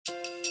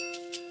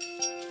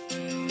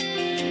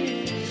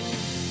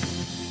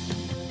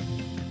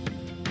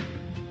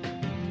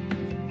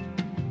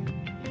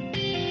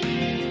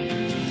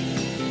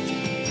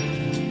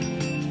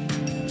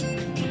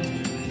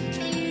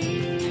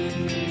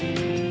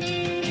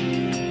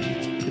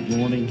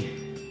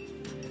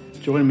morning.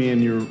 Join me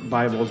in your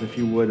Bibles, if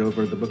you would,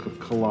 over the book of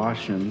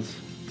Colossians,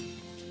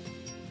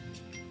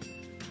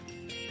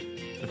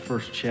 the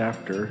first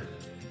chapter.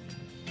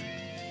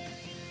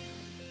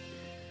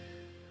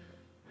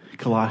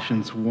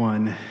 Colossians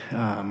 1.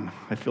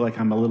 I feel like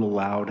I'm a little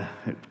loud.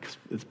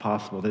 It's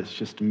possible that it's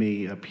just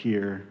me up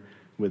here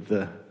with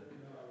the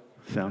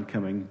sound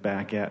coming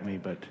back at me,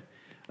 but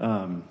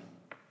I'm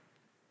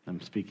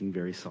speaking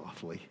very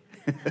softly.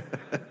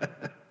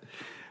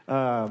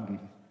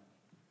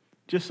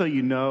 Just so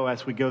you know,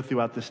 as we go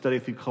throughout the study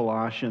through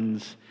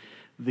Colossians,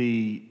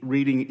 the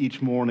reading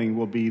each morning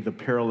will be the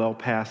parallel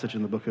passage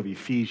in the book of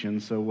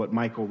Ephesians. So what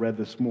Michael read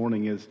this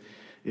morning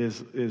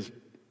is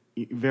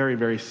very,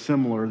 very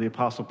similar. The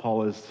Apostle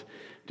Paul is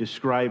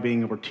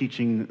describing or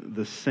teaching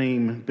the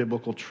same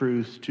biblical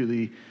truths to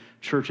the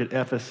church at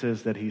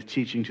Ephesus that he's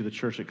teaching to the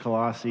church at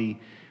Colossae,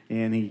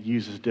 and he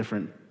uses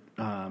different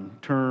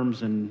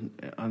terms, and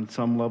on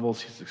some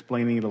levels he's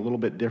explaining it a little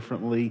bit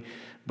differently,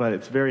 but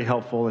it's very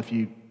helpful if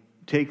you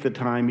take the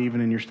time, even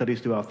in your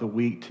studies throughout the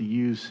week, to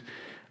use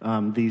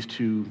these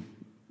two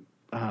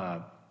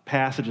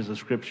passages of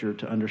Scripture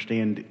to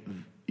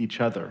understand each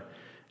other,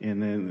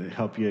 and then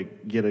help you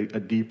get a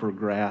deeper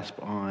grasp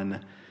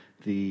on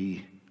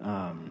the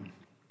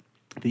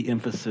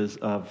emphasis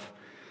of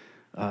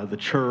the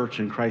church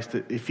and Christ.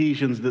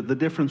 Ephesians, the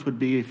difference would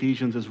be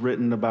Ephesians is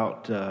written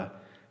about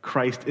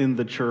Christ in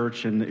the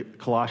church, and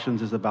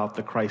Colossians is about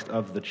the Christ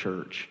of the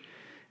church.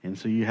 And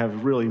so you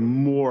have really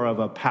more of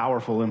a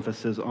powerful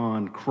emphasis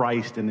on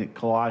Christ in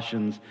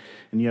Colossians,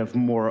 and you have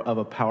more of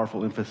a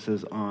powerful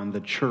emphasis on the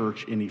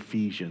church in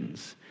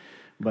Ephesians.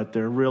 But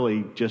they're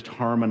really just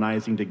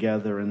harmonizing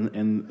together,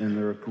 and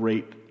they're a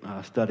great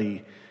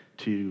study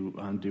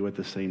to do at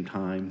the same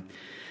time.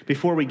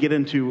 Before we get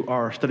into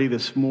our study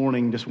this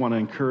morning, just want to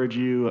encourage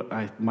you.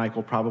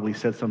 Michael probably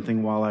said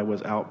something while I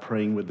was out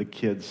praying with the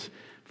kids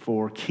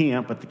for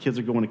camp, but the kids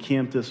are going to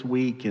camp this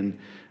week, and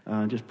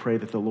just pray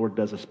that the Lord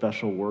does a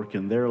special work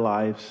in their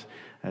lives,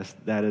 as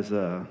that is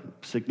a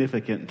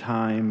significant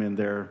time, and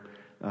they're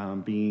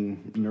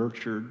being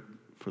nurtured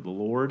for the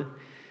Lord.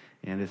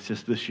 And it's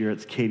just this year,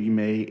 it's Katie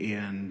May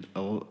and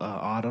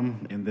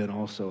Autumn, and then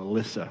also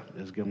Alyssa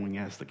is going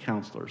as the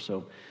counselor.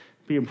 So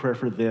be in prayer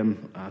for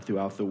them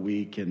throughout the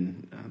week,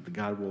 and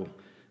God will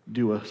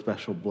do a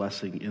special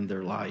blessing in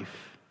their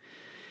life.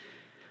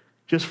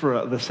 Just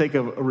for the sake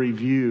of a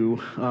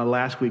review,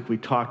 last week we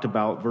talked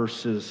about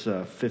verses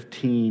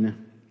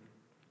 15,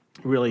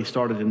 really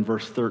started in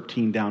verse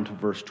 13 down to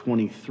verse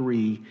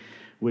 23,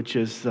 which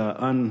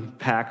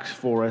unpacks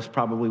for us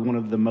probably one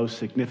of the most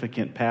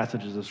significant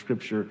passages of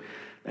Scripture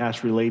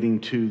as relating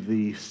to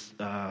the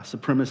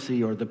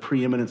supremacy or the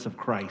preeminence of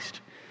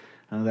Christ.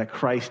 That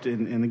Christ,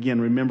 and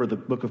again, remember the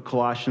book of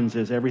Colossians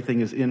is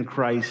everything is in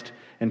Christ,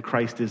 and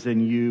Christ is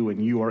in you,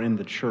 and you are in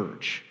the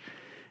church.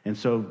 And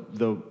so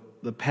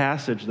the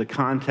passage, the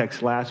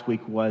context last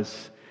week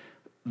was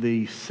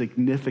the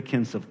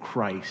significance of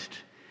Christ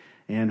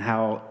and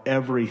how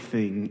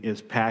everything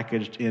is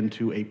packaged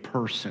into a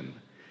person.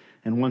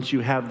 And once you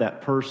have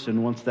that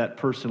person, once that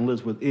person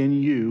lives within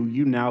you,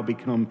 you now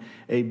become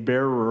a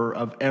bearer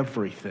of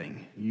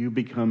everything. You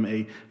become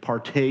a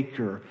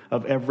partaker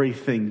of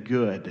everything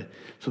good.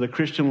 So the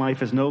Christian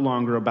life is no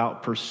longer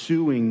about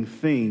pursuing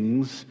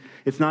things.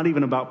 It's not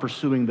even about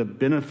pursuing the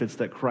benefits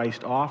that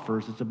Christ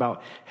offers. It's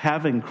about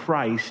having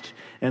Christ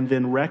and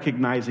then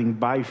recognizing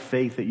by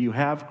faith that you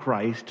have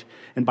Christ.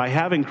 And by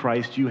having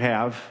Christ, you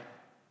have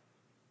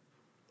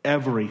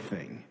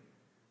everything.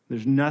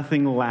 There's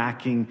nothing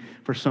lacking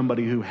for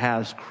somebody who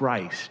has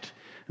Christ.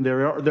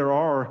 There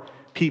are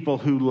people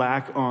who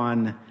lack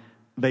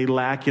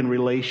in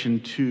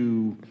relation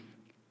to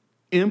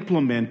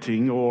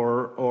implementing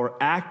or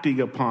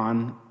acting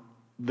upon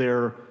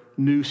their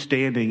new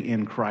standing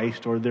in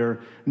Christ or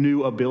their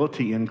new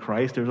ability in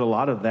Christ. There's a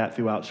lot of that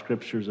throughout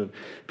Scriptures of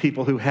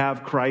people who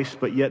have Christ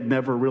but yet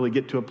never really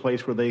get to a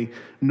place where they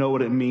know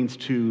what it means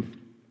to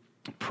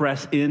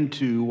press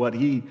into what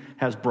He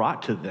has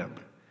brought to them.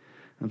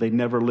 They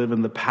never live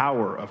in the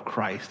power of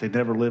Christ. They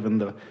never live in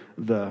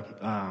the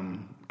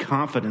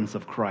confidence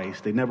of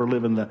Christ. They never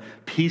live in the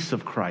peace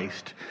of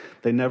Christ.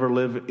 They never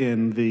live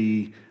in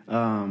the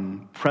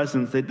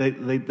presence. They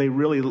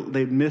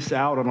miss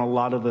out on a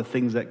lot of the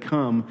things that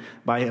come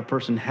by a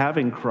person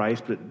having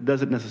Christ, but it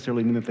doesn't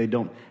necessarily mean that they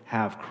don't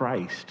have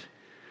Christ.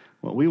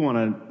 What we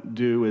want to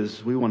do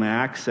is we want to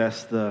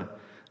access the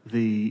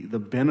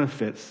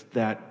benefits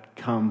that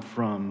come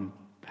from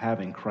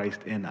having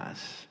Christ in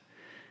us.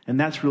 And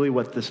that's really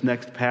what this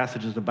next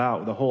passage is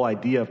about, the whole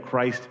idea of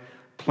Christ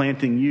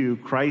planting you,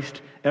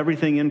 Christ,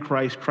 everything in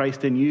Christ,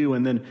 Christ in you,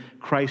 and then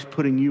Christ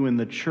putting you in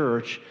the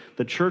church.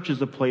 The church is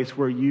a place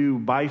where you,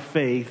 by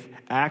faith,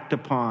 act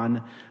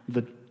upon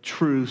the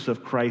truths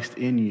of Christ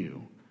in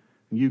you.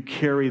 You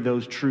carry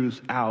those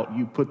truths out.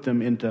 You put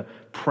them into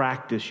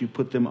practice. You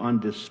put them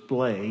on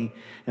display.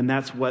 And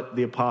that's what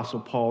the Apostle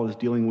Paul is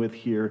dealing with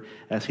here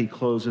as he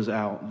closes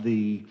out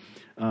the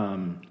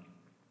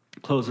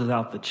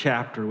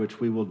chapter, which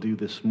we will do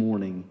this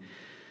morning.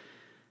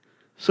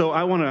 So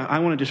I want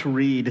to just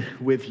read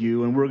with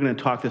you, and we're going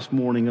to talk this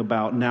morning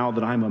about now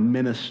that I'm a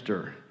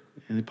minister.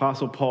 And the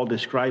Apostle Paul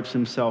describes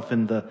himself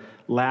in the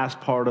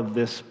last part of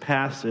this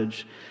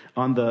passage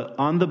on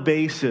the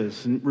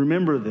basis, and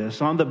remember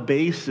this, on the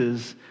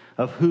basis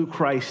of who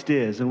Christ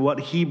is and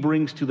what he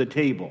brings to the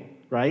table,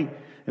 right?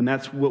 And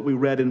that's what we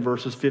read in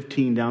verses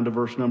 15 down to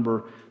verse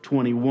number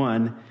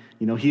 21.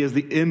 You know, he is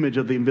the image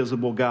of the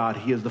invisible God.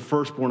 He is the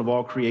firstborn of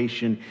all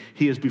creation.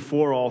 He is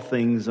before all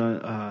things.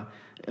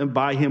 And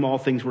by him all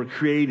things were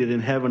created in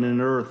heaven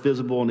and earth,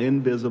 visible and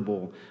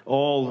invisible.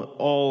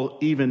 All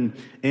even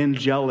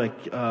angelic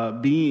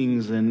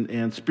beings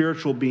and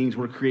spiritual beings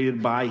were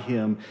created by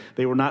him.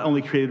 They were not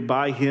only created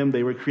by him,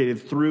 they were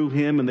created through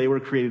him, and they were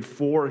created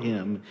for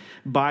him.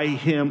 By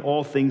him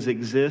all things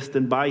exist,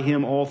 and by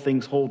him all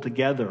things hold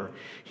together.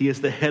 He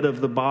is the head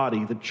of the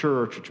body, the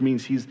church, which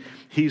means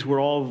he's where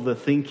all of the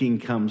thinking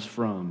comes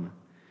from.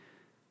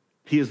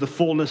 He is the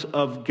fullness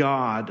of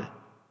God.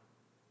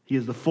 He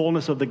is the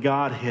fullness of the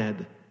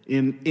Godhead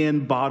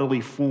in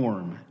bodily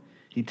form.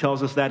 He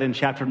tells us that in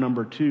chapter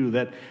number 2,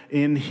 that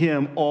in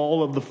him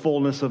all of the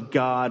fullness of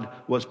God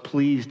was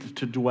pleased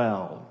to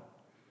dwell.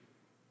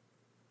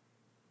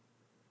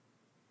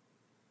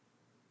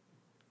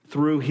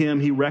 Through him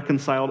he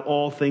reconciled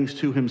all things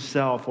to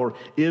himself, or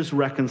is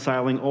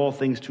reconciling all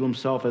things to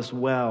himself as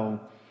well,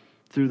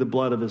 through the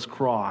blood of his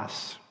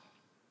cross.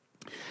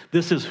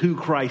 This is who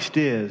Christ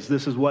is.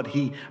 This is what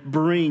he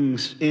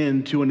brings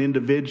into an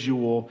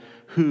individual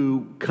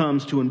who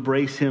comes to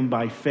embrace him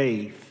by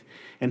faith.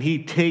 And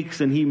he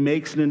takes and he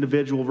makes an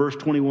individual, verse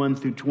 21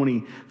 through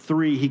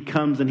 23, he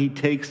comes and he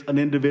takes an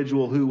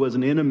individual who was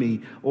an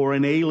enemy or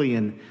an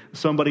alien,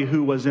 somebody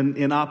who was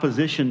in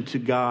opposition to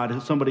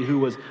God, somebody who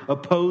was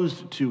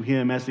opposed to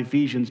him, as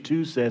Ephesians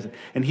 2 says,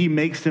 and he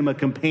makes him a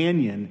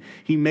companion.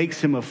 He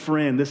makes him a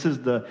friend. This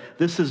is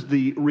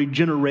the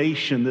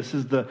regeneration. This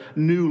is the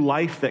new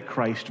life that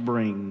Christ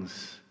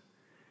brings.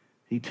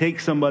 He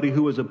takes somebody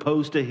who is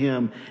opposed to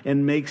him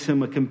and makes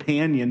him a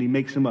companion. He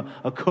makes him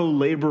a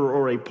co-laborer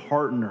or a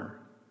partner.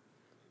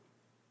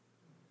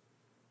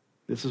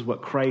 This is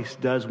what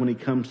Christ does when he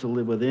comes to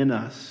live within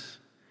us.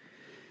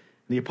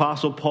 The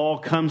Apostle Paul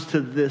comes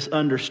to this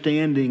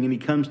understanding and he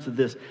comes to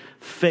this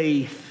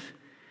faith,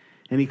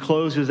 and he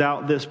closes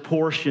out this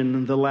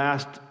portion, the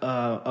last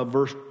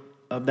verse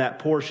of that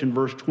portion,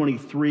 verse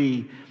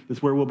 23,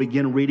 is where we'll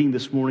begin reading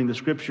this morning. The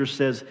scripture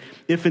says,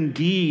 if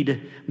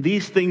indeed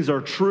these things are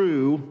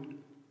true,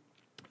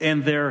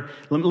 and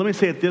let me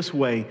say it this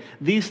way,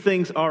 these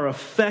things are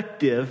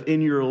effective in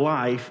your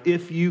life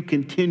if you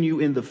continue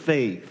in the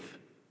faith.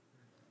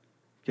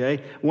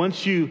 Okay?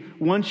 Once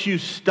you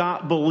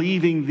stop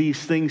believing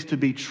these things to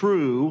be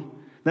true,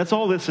 that's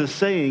all this is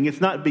saying.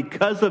 It's not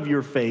because of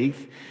your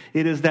faith.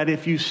 It is that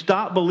if you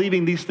stop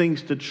believing these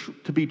things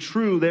to be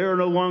true, they are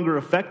no longer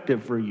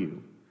effective for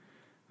you.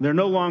 They're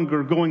no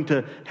longer going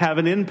to have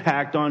an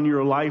impact on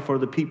your life or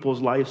the people's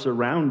lives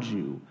around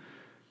you.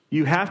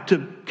 You have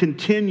to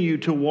continue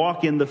to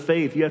walk in the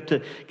faith. You have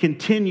to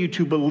continue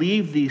to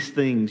believe these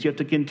things. You have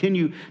to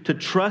continue to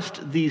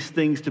trust these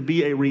things to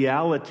be a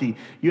reality.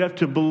 You have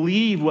to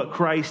believe what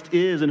Christ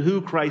is and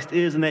who Christ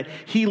is, and that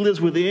he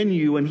lives within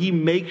you and he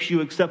makes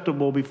you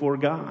acceptable before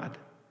God.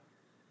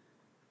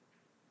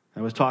 I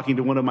was talking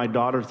to one of my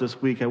daughters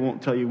this week. I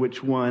won't tell you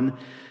which one,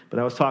 but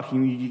I was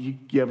talking,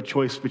 you have a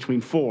choice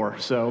between 4.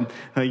 So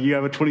you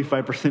have a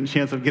 25%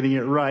 chance of getting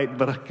it right,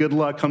 but good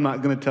luck, I'm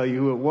not going to tell you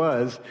who it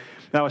was.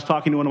 I was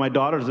talking to one of my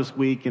daughters this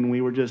week, and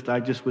I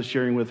just was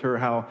sharing with her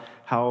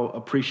how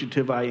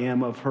appreciative I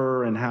am of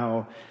her and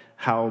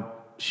how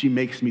she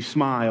makes me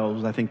smile,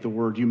 is I think the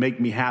word, you make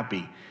me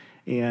happy.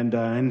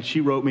 And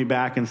she wrote me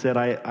back and said,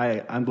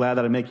 I'm glad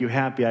that I make you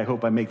happy. I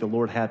hope I make the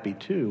Lord happy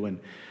too.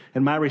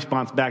 And my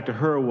response back to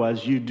her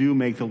was, you do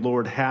make the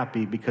Lord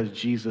happy because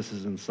Jesus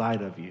is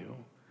inside of you.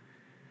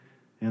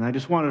 And I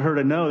just wanted her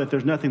to know that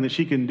there's nothing that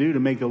she can do to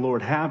make the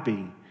Lord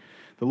happy.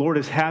 The Lord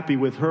is happy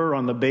with her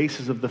on the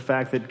basis of the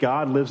fact that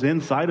God lives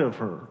inside of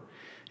her.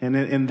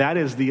 And that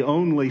is the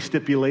only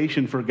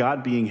stipulation for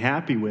God being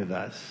happy with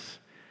us.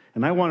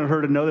 And I wanted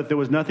her to know that there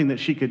was nothing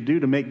that she could do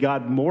to make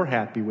God more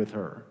happy with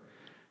her.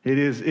 It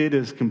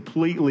is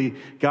completely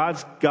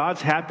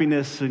God's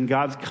happiness and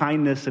God's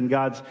kindness and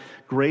God's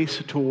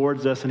grace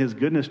towards us and his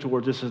goodness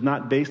towards us is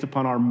not based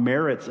upon our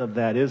merits of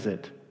that, is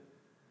it?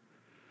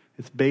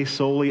 It's based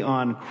solely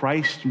on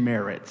Christ's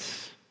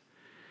merits.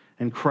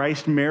 And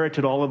Christ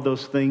merited all of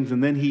those things,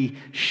 and then he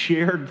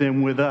shared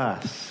them with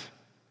us.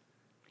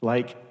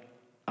 Like,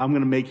 I'm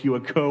going to make you a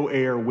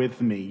co-heir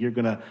with me.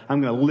 I'm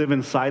going to live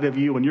inside of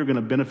you, and you're going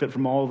to benefit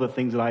from all of the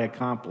things that I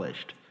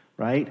accomplished,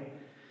 right?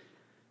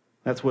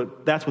 That's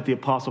what the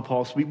Apostle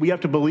Paul says. We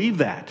have to believe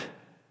that.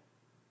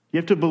 You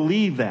have to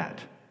believe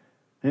that.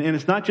 And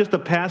it's not just a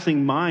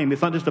passing mind.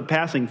 It's not just a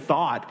passing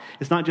thought.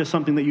 It's not just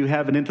something that you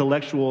have an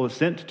intellectual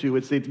assent to.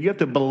 You have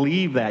to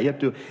believe that. You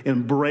have to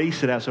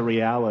embrace it as a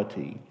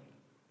reality.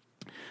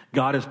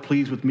 God is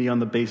pleased with me on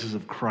the basis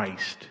of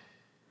Christ.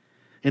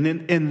 And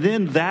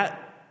then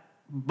that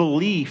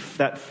belief,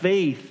 that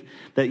faith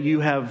that you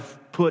have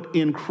put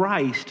in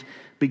Christ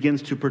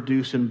begins to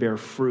produce and bear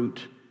fruit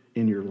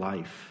in your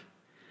life.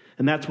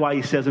 And that's why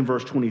he says in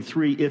verse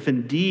 23, if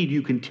indeed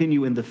you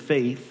continue in the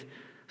faith,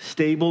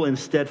 stable and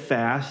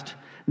steadfast,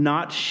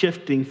 not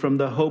shifting from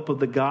the hope of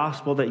the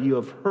gospel that you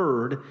have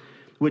heard,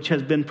 which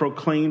has been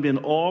proclaimed in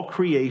all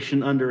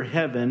creation under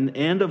heaven,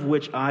 and of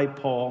which I,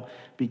 Paul,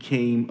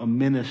 became a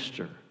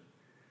minister.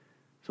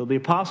 So the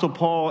Apostle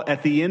Paul,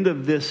 at the end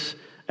of this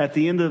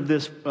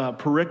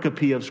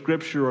pericope of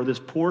Scripture, or this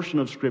portion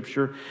of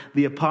Scripture,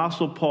 the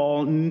Apostle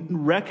Paul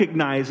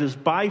recognizes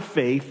by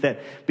faith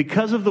that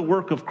because of the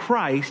work of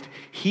Christ,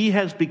 he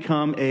has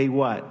become a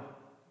what?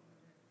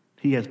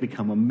 He has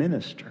become a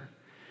minister.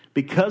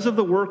 Because of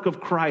the work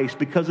of Christ,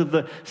 because of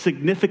the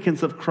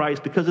significance of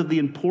Christ, because of the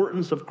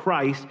importance of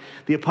Christ,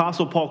 the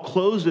Apostle Paul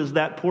closes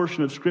that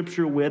portion of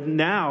Scripture with,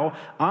 now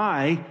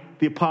I,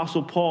 the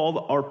Apostle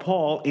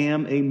Paul,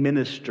 am a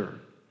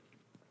minister.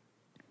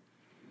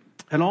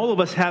 And all of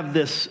us have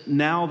this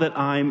now that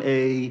I'm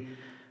a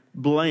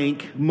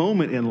blank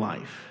moment in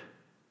life.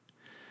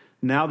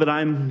 Now that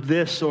I'm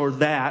this or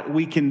that,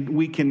 we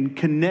can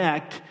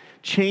connect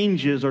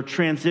changes or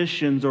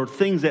transitions or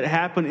things that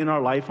happen in our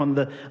life on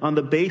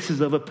the basis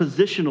of a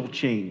positional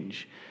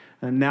change.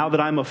 And now that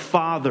I'm a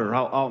father,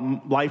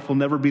 life will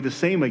never be the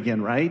same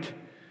again, right?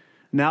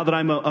 Now that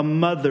I'm a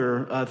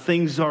mother,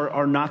 things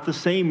are not the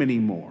same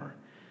anymore.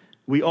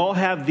 We all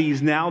have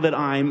these now that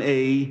I'm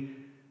a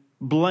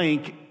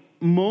blank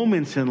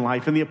moments in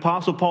life, and the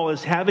Apostle Paul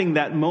is having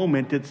that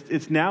moment.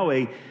 It's now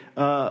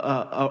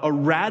a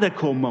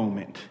radical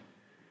moment.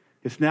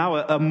 It's now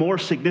a more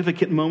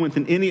significant moment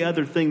than any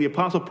other thing. The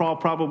Apostle Paul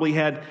probably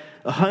had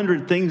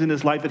 100 things in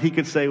his life that he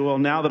could say, well,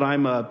 now that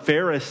I'm a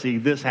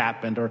Pharisee, this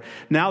happened. Or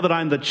now that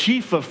I'm the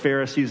chief of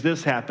Pharisees,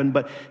 this happened.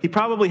 But he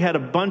probably had a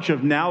bunch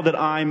of now that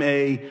I'm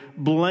a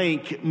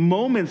blank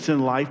moments in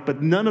life,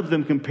 but none of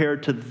them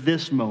compared to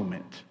this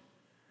moment.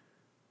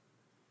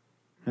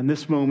 And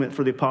this moment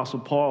for the Apostle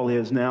Paul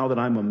is now that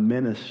I'm a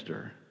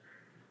minister.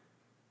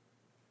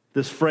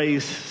 This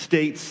phrase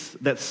states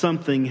that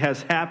something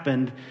has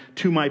happened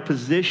to my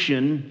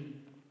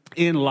position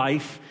in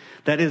life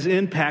that has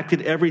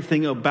impacted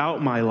everything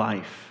about my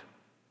life.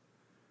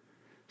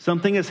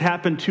 Something has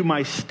happened to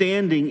my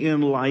standing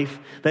in life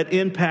that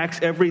impacts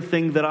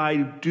everything that I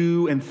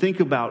do and think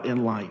about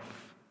in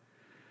life.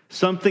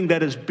 Something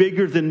that is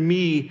bigger than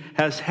me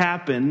has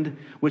happened,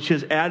 which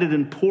has added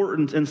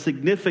importance and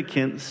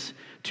significance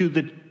to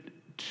that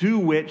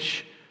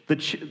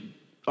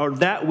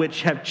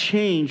which have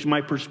changed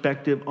my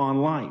perspective on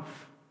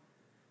life.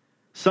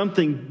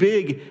 Something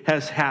big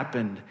has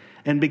happened,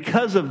 and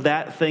because of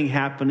that thing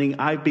happening,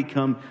 I've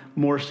become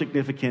more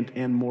significant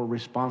and more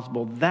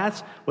responsible.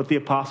 That's what the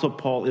Apostle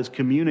Paul is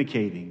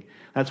communicating.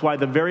 That's why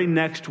the very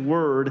next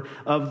word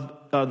of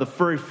the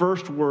very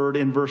first word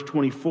in verse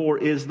 24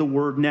 is the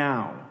word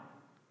now.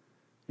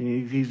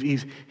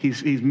 He's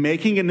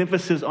making an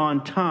emphasis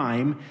on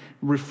time,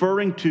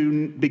 referring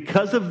to,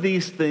 because of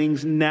these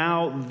things,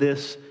 now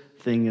this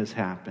thing has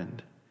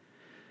happened.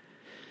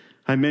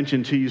 I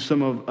mentioned to you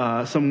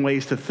some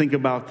ways to think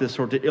about this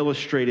or to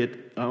illustrate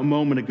it a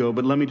moment ago,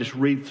 but let me just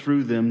read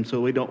through them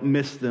so we don't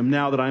miss them.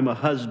 Now that I'm a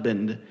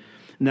husband,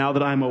 now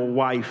that I'm a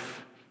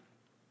wife,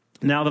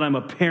 now that I'm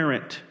a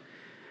parent,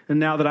 and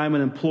now that I'm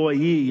an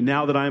employee,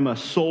 now that I'm a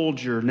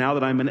soldier, now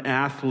that I'm an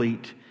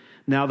athlete,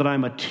 now that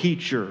I'm a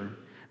teacher,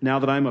 now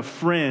that I'm a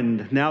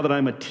friend, now that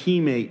I'm a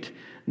teammate,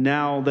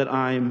 now that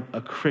I'm a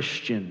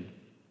Christian.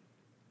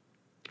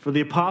 For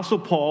the Apostle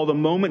Paul, the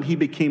moment he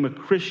became a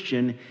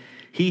Christian,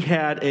 he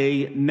had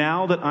a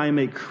now that I'm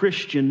a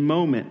Christian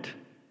moment.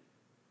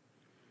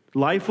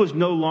 Life was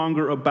no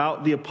longer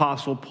about the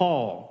Apostle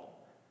Paul.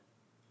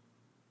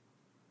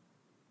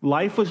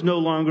 Life was no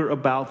longer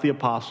about the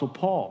Apostle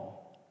Paul.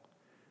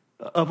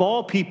 Of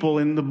all people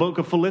in the book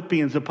of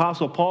Philippians,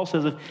 Apostle Paul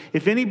says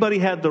if anybody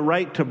had the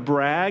right to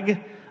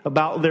brag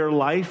about their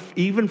life,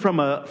 even from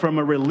a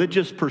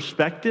religious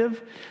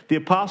perspective, the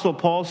Apostle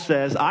Paul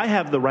says, I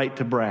have the right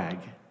to brag.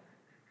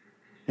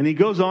 And he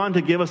goes on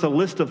to give us a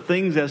list of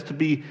things as to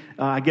be,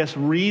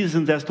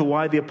 reasons as to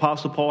why the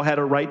Apostle Paul had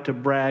a right to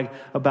brag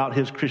about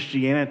his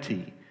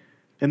Christianity.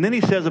 And then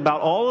he says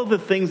about all of the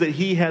things that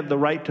he had the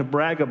right to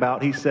brag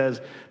about, he says,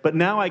 but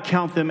now I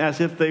count them as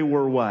if they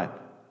were what?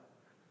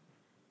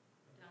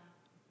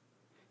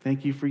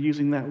 Thank you for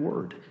using that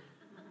word.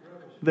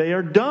 They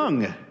are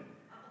dung. I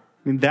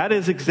mean, that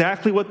is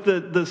exactly what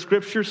the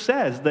scripture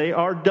says. They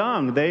are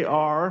dung. They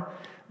are,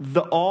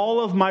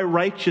 all of my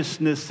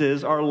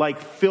righteousnesses are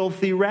like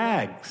filthy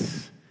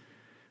rags.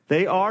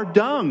 They are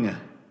dung.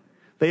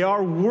 They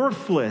are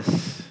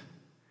worthless.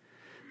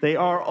 They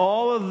are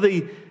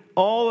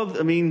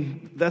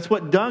that's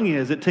what dung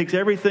is. It takes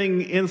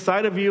everything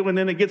inside of you and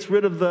then it gets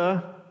rid of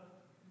the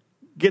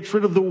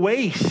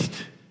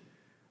waste.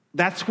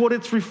 That's what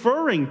it's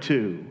referring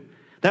to.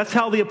 That's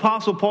how the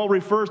Apostle Paul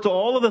refers to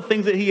all of the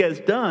things that he has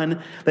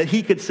done, that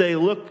he could say,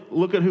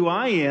 look at who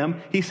I am.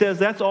 He says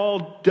that's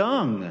all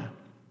dung.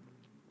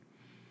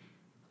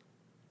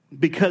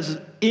 Because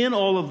in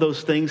all of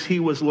those things,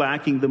 he was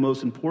lacking the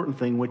most important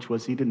thing, which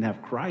was he didn't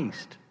have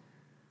Christ.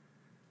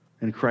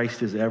 and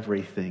Christ is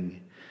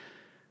everything.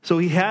 So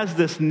he has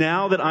this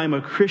now that I'm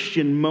a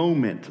Christian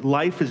moment.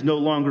 Life is no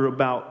longer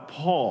about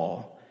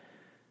Paul,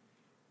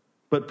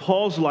 but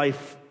Paul's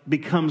life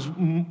becomes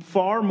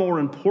far more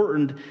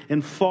important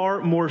and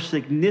far more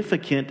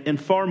significant and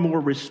far more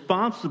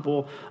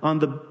responsible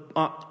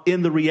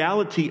in the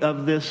reality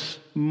of this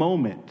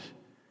moment,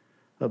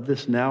 of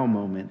this now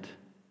moment.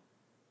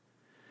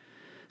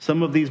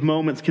 Some of these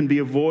moments can be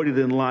avoided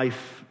in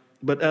life,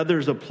 but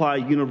others apply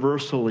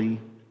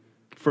universally.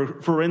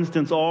 For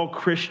instance, all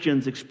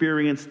Christians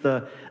experience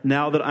the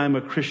now that I'm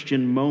a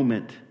Christian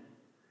moment.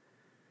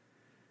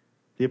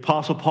 The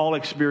Apostle Paul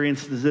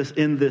experiences this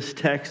in this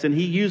text, and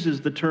he uses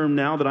the term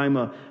now that I'm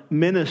a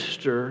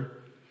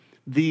minister,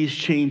 these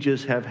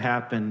changes have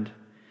happened.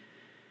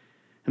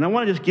 And I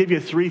want to just give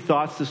you 3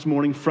 thoughts this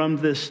morning from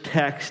this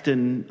text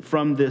and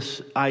from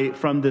this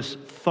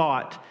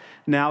thought,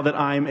 now that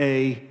I'm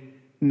a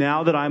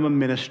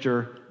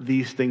minister,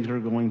 these things are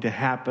going to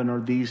happen,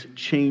 or these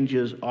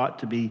changes ought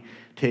to be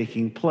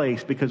taking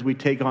place, because we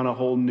take on a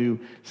whole new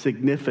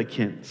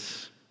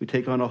significance. We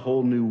take on a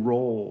whole new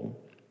role.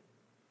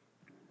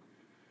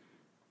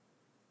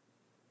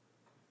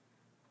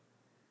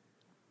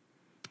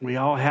 We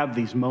all have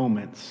these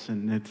moments,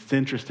 and it's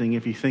interesting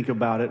if you think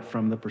about it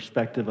from the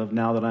perspective of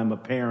now that I'm a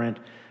parent,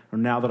 or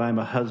now that I'm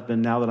a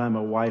husband, now that I'm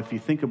a wife. You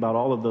think about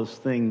all of those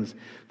things.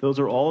 Those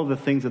are all of the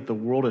things that the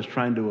world is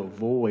trying to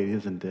avoid,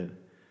 isn't it?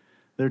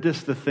 They're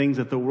just the things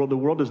that the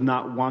world does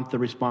not want the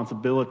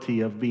responsibility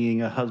of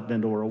being a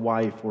husband or a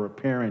wife or a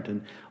parent.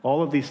 And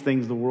all of these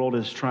things the world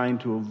is trying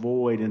to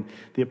avoid. And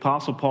the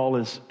Apostle Paul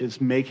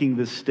is making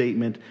this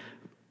statement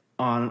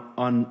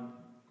on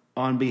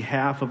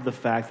behalf of the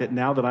fact that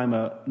now that I'm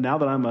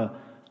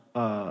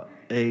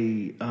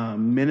a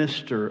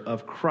minister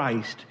of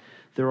Christ,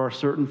 there are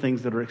certain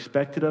things that are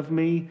expected of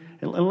me.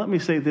 And let me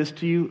say this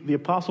to you: the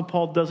Apostle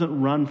Paul doesn't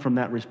run from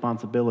that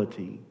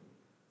responsibility.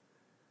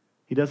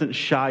 He doesn't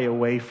shy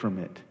away from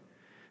it.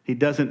 He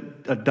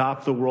doesn't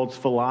adopt the world's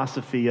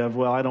philosophy of,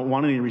 well, I don't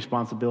want any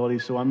responsibility,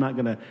 so I'm not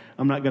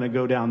gonna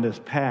go down this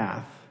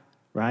path,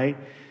 right?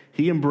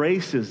 He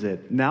embraces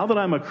it. Now that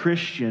I'm a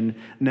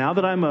Christian, now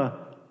that I'm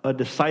a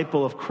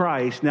disciple of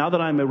Christ, now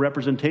that I'm a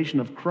representation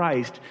of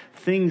Christ,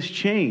 things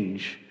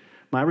change.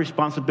 My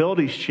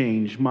responsibilities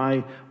change.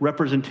 My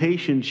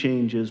representation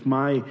changes.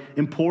 My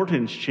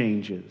importance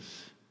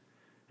changes.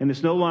 And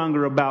it's no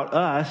longer about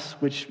us,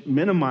 which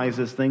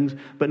minimizes things,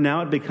 but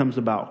now it becomes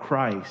about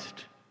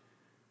Christ.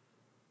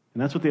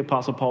 And that's what the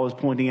Apostle Paul is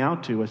pointing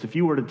out to us. If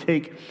you were to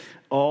take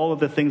all of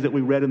the things that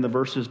we read in the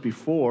verses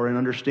before and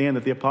understand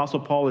that the Apostle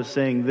Paul is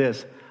saying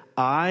this: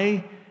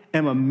 I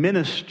am a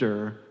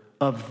minister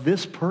of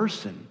this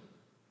person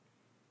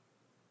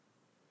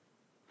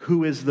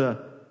who is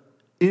the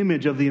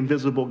image of the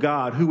invisible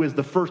God, who is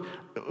the first.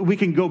 We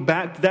can go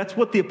back. That's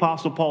what the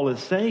Apostle Paul is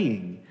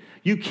saying.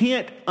 You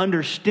can't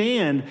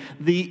understand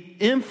the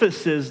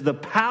emphasis, the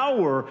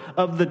power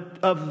of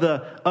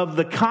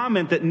the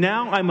comment that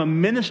now I'm a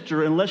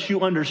minister unless you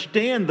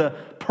understand the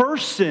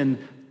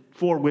person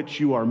for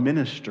which you are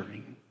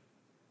ministering.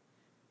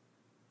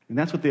 And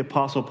that's what the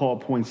Apostle Paul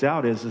points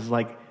out is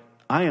like,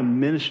 I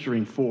am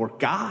ministering for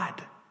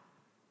God,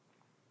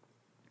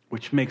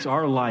 which makes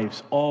our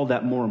lives all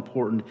that more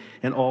important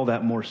and all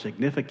that more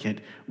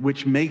significant,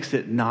 which makes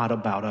it not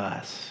about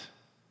us.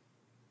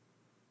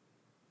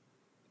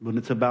 When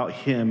it's about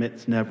him,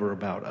 it's never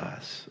about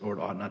us, or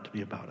it ought not to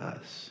be about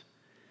us.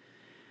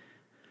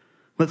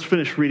 Let's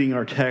finish reading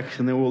our text,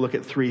 and then we'll look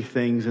at 3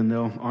 things, and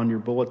on your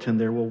bulletin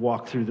there, we'll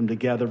walk through them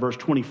together. Verse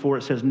 24,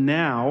 it says,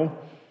 now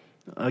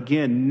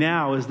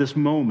is this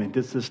moment.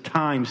 It's this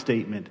time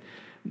statement.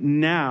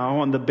 Now,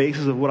 on the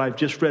basis of what I've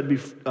just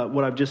read,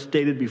 what I've just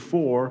stated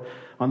before,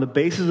 on the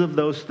basis of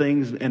those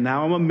things, and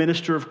now I'm a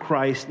minister of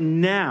Christ,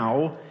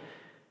 now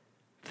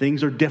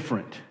things are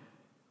different.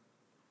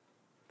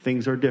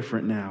 Things are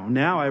different now.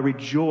 Now I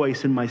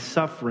rejoice in my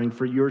suffering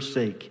for your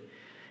sake.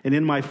 And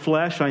in my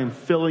flesh I am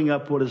filling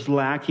up what is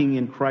lacking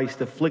in Christ's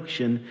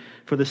affliction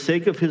for the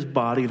sake of his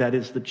body, that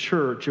is the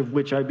church, of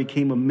which I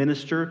became a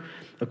minister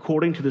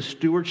according to the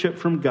stewardship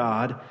from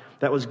God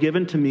that was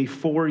given to me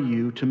for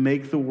you to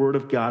make the word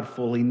of God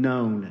fully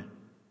known.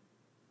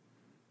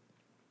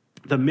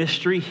 The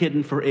mystery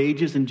hidden for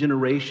ages and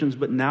generations,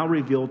 but now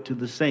revealed to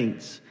the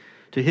saints,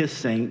 to his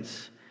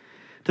saints.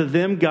 To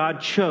them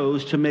God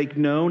chose to make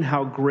known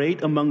how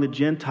great among the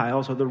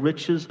Gentiles are the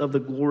riches of the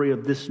glory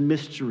of this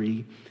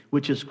mystery,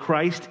 which is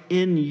Christ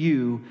in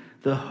you,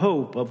 the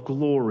hope of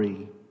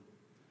glory.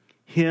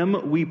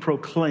 Him we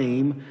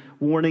proclaim,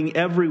 warning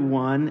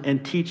everyone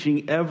and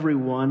teaching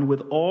everyone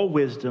with all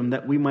wisdom,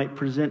 that we might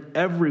present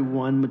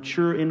everyone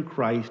mature in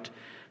Christ.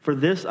 For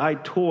this I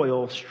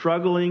toil,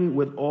 struggling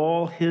with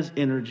all his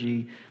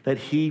energy that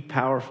he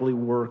powerfully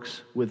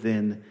works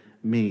within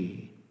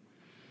me.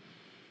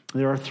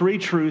 There are 3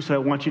 truths I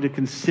want you to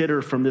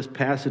consider from this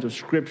passage of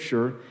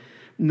Scripture.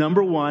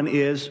 Number 1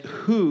 is,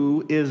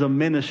 who is a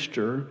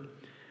minister?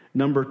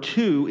 Number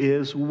 2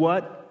 is,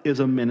 what is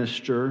a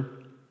minister?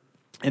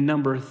 And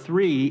number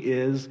 3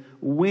 is,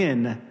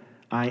 when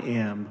I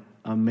am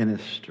a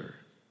minister.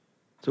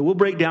 So we'll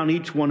break down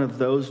each one of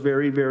those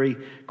very, very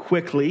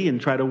quickly and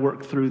try to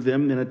work through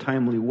them in a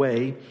timely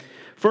way.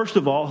 First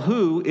of all,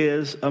 who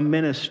is a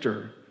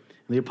minister?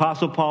 The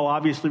Apostle Paul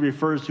obviously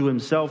refers to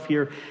himself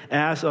here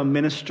as a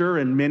minister,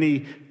 and many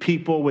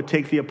people would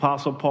take the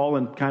Apostle Paul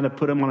and kind of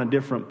put him on a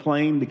different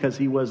plane because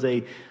he was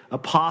a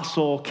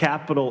apostle,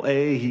 capital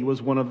A. He was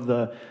one of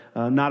the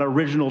not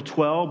original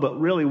 12,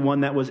 but really one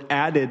that was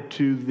added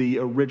to the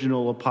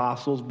original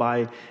apostles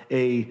by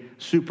a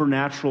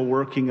supernatural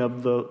working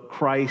of the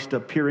Christ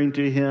appearing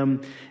to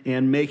him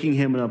and making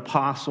him an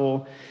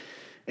apostle.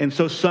 And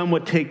so some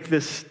would take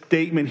this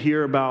statement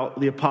here about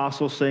the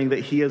apostle saying that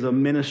he is a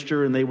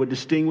minister, and they would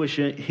distinguish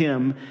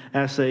him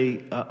as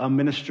a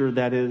minister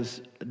that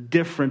is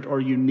different or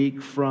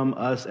unique from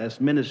us as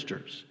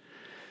ministers.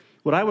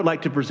 What I would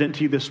like to present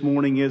to you this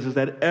morning is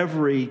that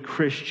every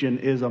Christian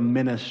is a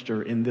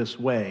minister in this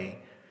way.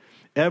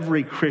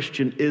 Every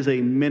Christian is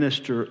a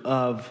minister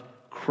of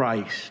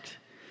Christ.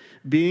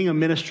 Being a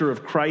minister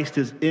of Christ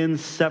is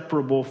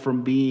inseparable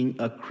from being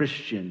a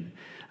Christian.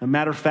 As a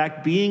matter of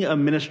fact, being a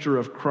minister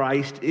of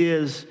Christ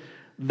is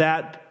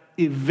that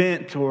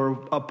event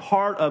or a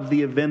part of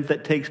the event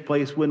that takes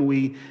place when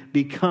we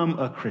become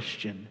a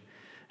Christian.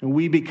 And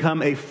we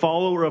become a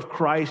follower of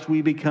Christ.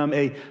 We become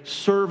a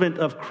servant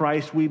of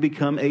Christ. We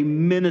become a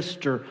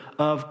minister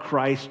of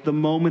Christ the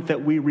moment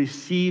that we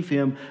receive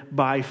him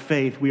by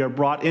faith. We are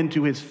brought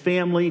into his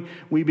family.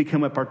 We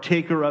become a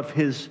partaker of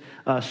his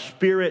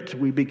spirit.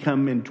 We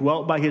become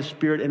indwelt by his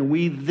spirit. And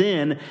we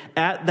then,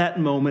 at that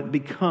moment,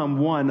 become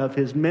one of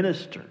his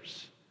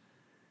ministers.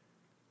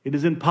 It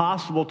is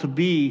impossible to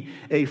be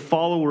a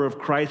follower of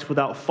Christ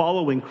without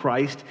following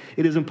Christ.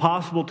 It is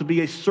impossible to be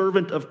a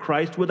servant of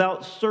Christ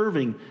without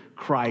serving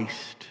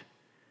Christ.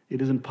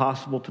 It is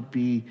impossible to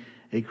be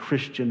a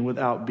Christian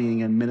without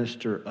being a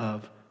minister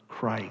of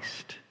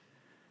Christ.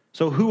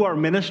 So who are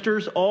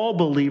ministers? All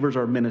believers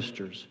are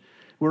ministers.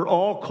 We're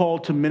all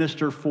called to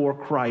minister for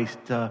Christ.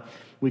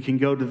 We can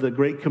go to the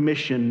Great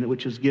Commission,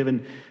 which is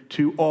given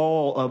to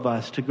all of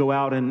us to go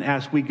out, and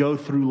as we go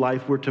through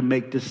life, we're to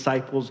make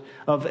disciples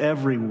of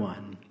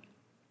everyone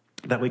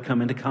that we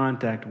come into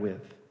contact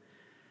with.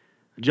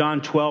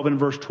 John 12 and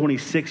verse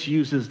 26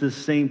 uses this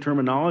same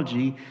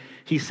terminology.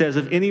 He says,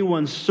 if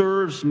anyone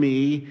serves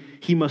me,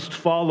 he must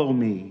follow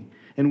me.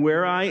 And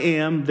where I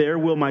am, there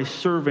will my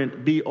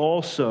servant be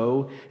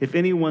also. If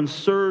anyone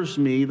serves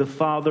me, the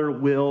Father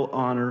will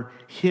honor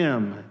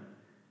him.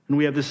 And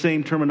we have the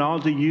same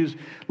terminology used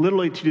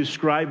literally to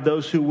describe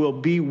those who will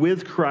be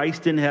with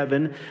Christ in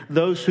heaven.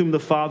 Those whom the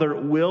Father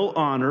will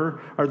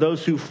honor are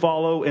those who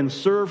follow and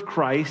serve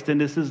Christ. And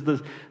this is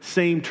the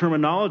same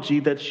terminology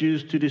that's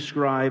used to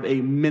describe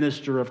a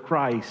minister of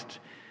Christ.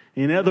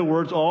 In other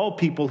words, all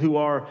people who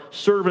are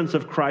servants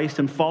of Christ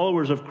and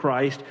followers of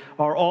Christ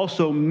are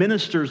also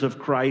ministers of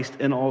Christ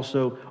and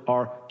also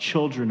are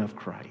children of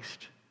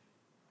Christ.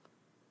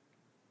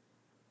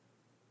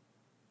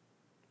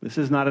 This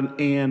is not an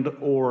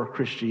and/or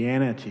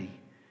Christianity.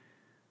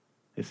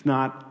 It's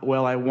not,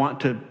 well, I want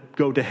to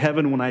go to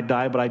heaven when I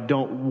die, but I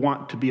don't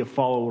want to be a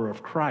follower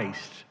of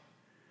Christ.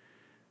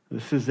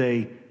 This is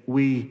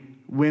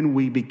when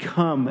we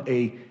become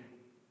a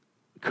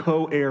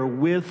co-heir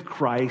with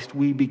Christ,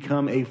 we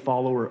become a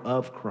follower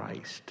of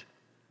Christ.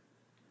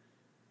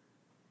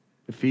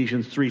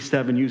 Ephesians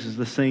 3:7 uses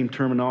the same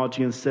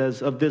terminology and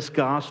says, of this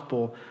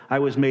gospel I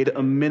was made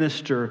a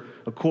minister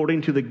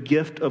according to the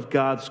gift of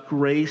God's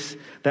grace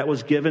that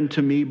was given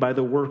to me by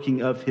the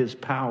working of his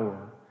power.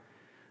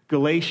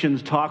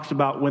 Galatians talks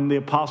about when the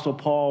Apostle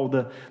Paul,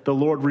 the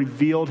Lord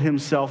revealed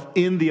himself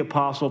in the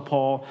Apostle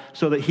Paul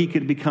so that he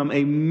could become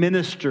a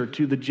minister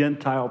to the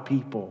Gentile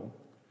people.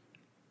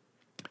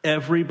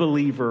 Every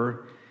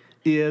believer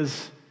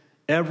is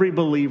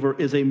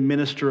a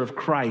minister of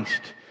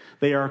Christ.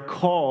 They are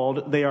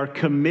called, they are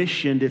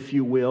commissioned, if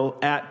you will,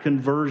 at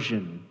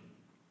conversion.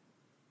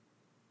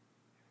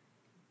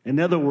 In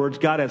other words,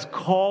 God has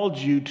called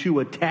you to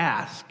a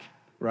task,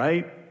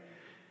 right?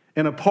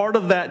 And a part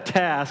of that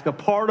task, a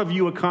part of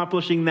you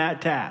accomplishing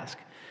that task,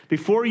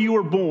 before you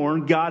were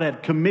born, God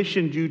had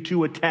commissioned you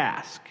to a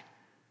task.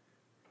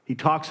 He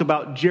talks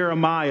about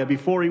Jeremiah.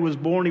 Before he was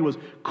born, he was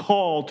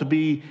called to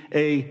be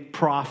a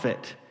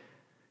prophet.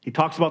 He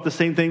talks about the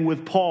same thing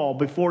with Paul.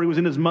 Before he was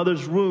in his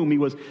mother's womb, it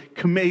was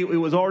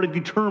already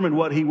determined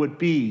what he would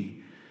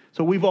be.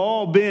 So we've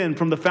all been,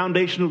 from the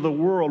foundation of the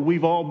world,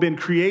 we've all been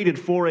created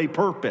for a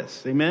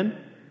purpose. Amen?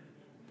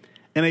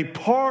 And a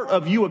part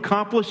of you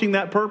accomplishing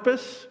that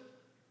purpose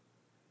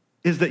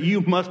is that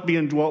you must be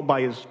indwelt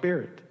by his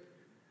Spirit.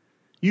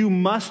 You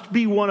must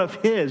be one of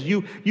his.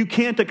 You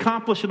can't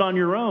accomplish it on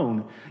your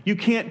own. You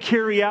can't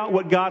carry out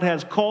what God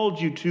has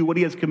called you to, what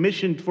he has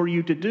commissioned for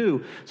you to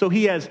do. So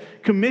he has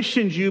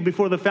commissioned you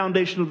before the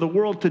foundation of the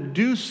world to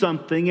do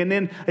something, and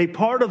then a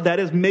part of that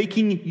is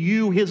making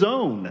you his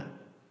own.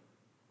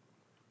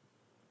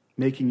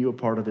 Making you a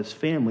part of his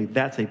family.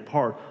 That's a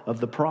part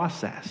of the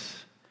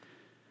process.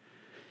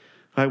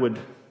 I would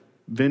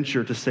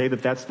venture to say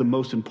that that's the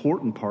most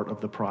important part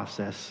of the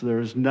process.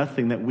 There's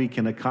nothing that we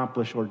can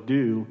accomplish or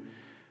do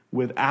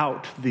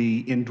without the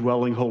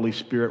indwelling Holy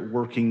Spirit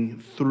working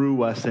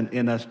through us and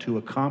in us to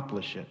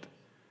accomplish it.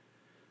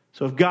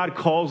 So if God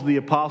calls the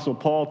Apostle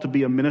Paul to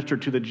be a minister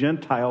to the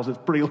Gentiles, it's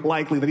pretty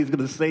likely that he's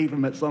going to save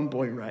him at some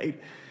point, right?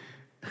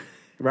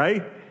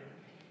 Right?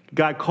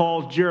 God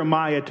calls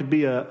Jeremiah to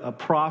be a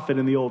prophet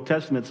in the Old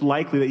Testament. It's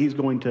likely that he's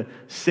going to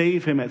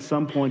save him at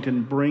some point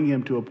and bring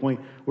him to a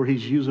point where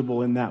he's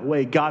usable in that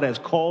way. God has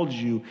called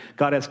you.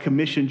 God has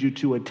commissioned you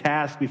to a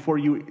task. Before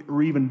you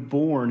were even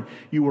born,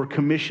 you were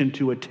commissioned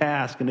to a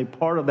task. And a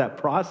part of that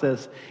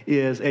process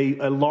is,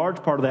 a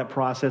large part of that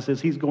process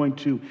is he's going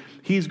to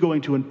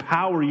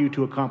empower you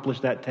to accomplish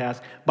that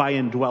task by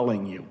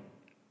indwelling you.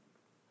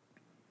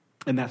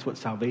 And that's what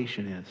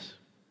salvation is.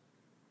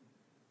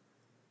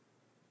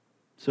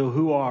 So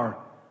who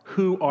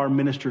are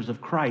ministers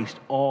of Christ?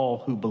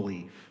 All who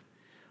believe.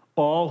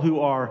 All who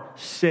are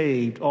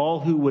saved. All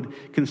who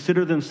would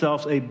consider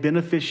themselves a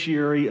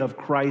beneficiary of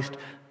Christ's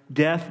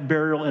death,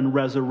 burial, and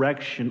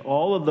resurrection.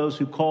 All of those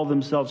who call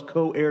themselves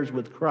co-heirs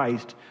with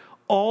Christ.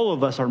 All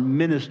of us are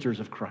ministers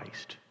of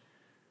Christ.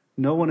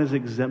 No one is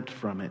exempt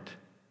from it.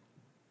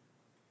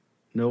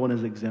 No one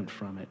is exempt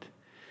from it.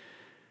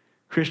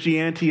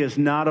 Christianity is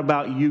not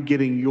about you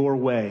getting your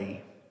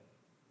way.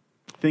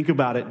 Think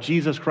about it.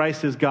 Jesus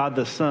Christ is God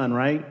the Son,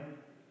 right?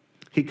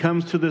 He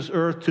comes to this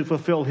earth to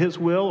fulfill his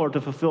will or to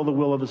fulfill the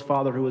will of his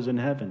Father who is in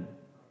heaven.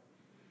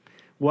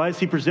 What is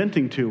he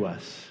presenting to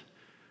us?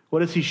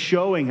 What is he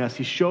showing us?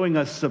 He's showing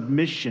us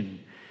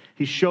submission.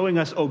 He's showing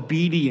us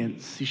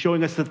obedience. He's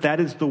showing us that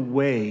is the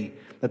way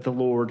that the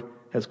Lord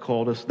has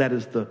called us. That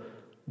is the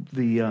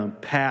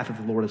path that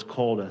the Lord has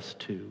called us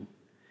to.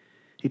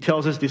 He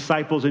tells his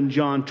disciples in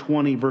John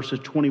 20, verses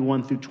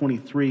 21 through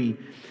 23,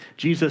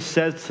 Jesus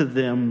says to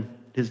them,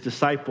 his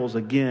disciples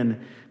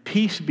again,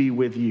 "Peace be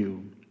with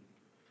you.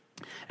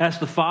 As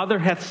the Father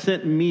hath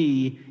sent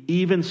me,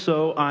 even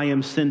so I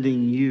am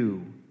sending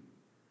you."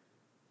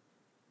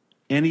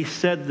 And he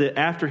said that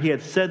after he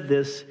had said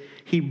this,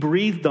 he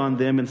breathed on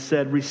them and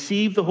said,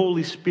 "Receive the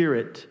Holy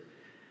Spirit."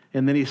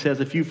 And then he says,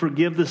 "If you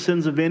forgive the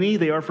sins of any,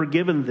 they are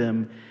forgiven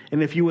them.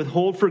 And if you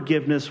withhold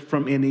forgiveness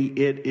from any,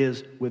 it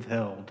is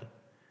withheld."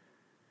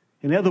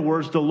 In other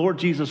words, the Lord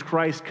Jesus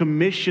Christ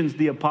commissions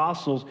the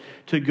apostles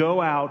to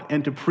go out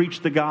and to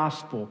preach the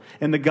gospel.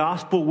 And the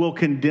gospel will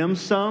condemn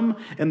some,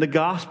 and the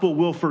gospel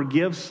will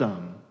forgive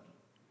some.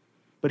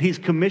 But he's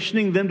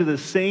commissioning them to the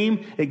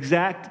same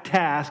exact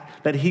task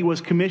that he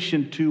was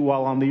commissioned to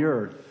while on the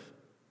earth.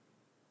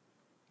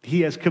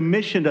 He has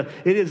commissioned us.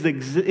 It is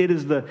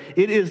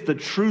the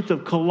truth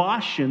of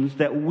Colossians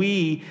that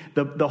we,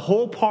 the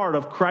whole part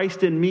of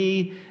Christ in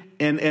me,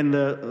 and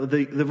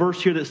the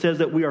verse here that says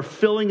that we are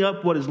filling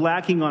up what is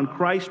lacking on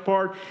Christ's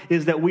part,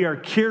 is that we are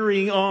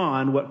carrying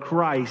on what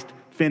Christ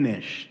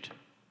finished.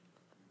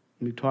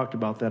 We talked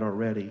about that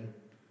already.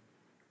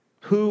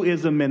 Who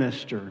is a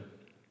minister?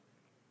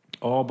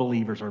 All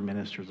believers are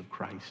ministers of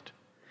Christ.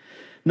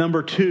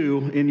 Number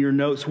 2 in your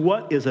notes,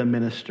 what is a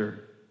minister?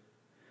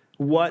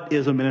 What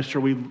is a minister?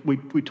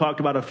 We talked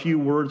about a few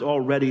words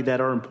already that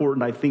are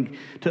important, I think,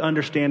 to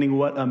understanding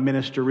what a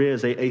minister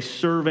is. A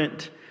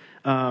servant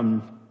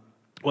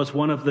was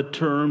one of the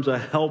terms, a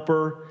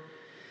helper.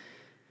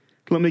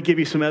 Let me give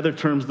you some other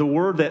terms.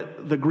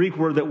 The Greek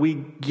word that we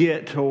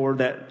get, or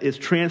that is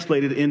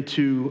translated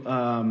into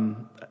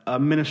a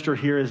minister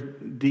here, is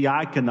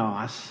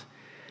diakonos.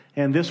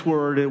 And this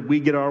word,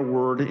 we get our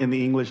word in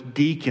the English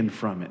deacon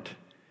from it.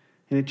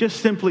 And it just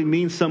simply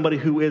means somebody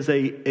who is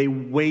a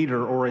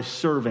waiter or a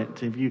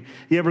servant. If you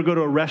ever go to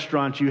a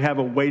restaurant, you have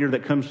a waiter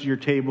that comes to your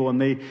table,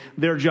 and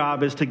their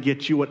job is to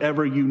get you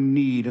whatever you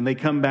need. And they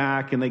come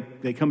back, and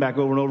they come back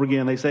over and over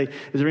again. They say,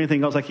 "Is there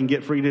anything else I can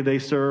get for you today,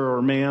 sir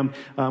or ma'am?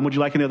 Would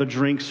you like any other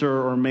drink,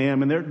 sir or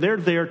ma'am?" And they're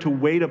there to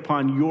wait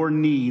upon your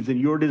needs and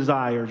your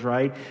desires,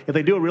 right? If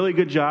they do a really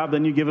good job,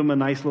 then you give them a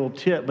nice little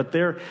tip. But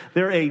they're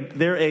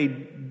a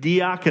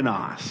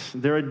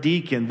diakonos. They're a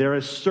deacon. They're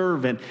a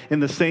servant in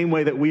the same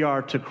way that we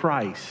are to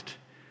Christ.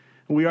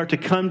 We are to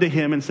come to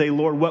him and say,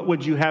 "Lord, what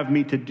would you have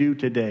me to do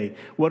today?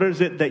 What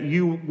is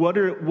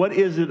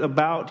it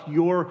about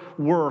your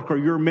work or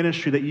your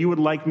ministry that you would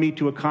like me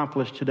to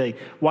accomplish today?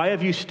 Why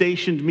have you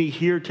stationed me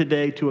here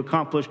today to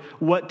accomplish?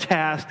 What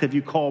task have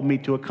you called me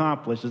to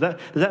accomplish?" Does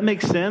that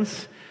make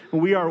sense?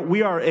 We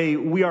are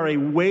a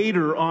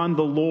waiter on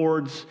the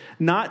Lord's,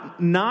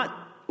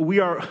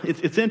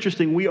 it's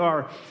interesting. We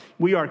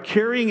are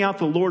carrying out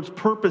the Lord's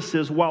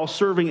purposes while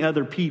serving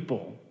other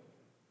people.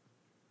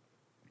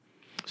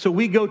 So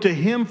we go to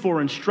him for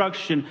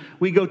instruction,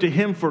 we go to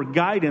him for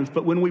guidance,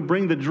 but when we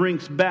bring the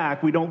drinks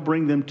back, we don't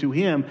bring them to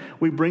him,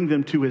 we bring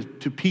them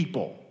to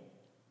people.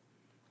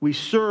 We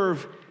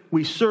serve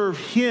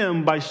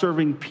him by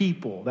serving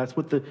people. That's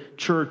what the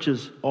church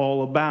is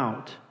all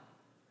about.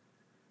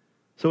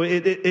 So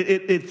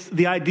it's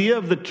the idea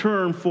of the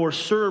term for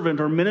servant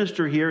or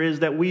minister here is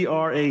that we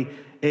are a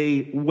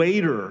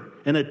waiter,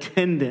 an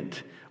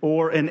attendant,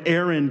 or an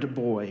errand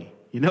boy.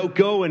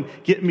 Go and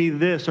get me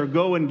this, or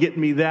go and get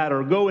me that,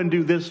 or go and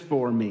do this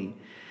for me.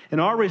 And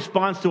our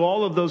response to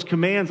all of those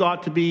commands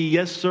ought to be,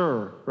 "Yes,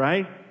 sir,"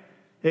 right?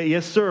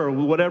 Yes, sir,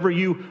 whatever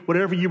you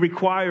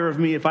require of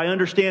me, if I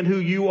understand who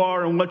you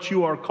are and what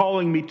you are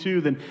calling me to,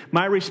 then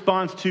my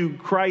response to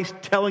Christ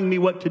telling me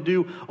what to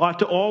do ought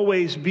to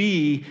always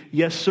be,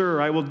 yes, sir,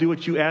 I will do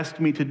what you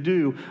asked me to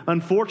do.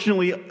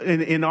 Unfortunately,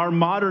 in our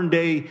modern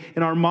day,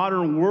 in our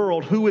modern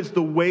world, who is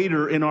the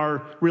waiter in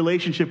our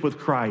relationship with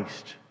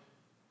Christ?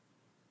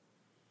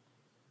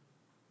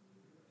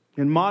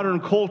 In modern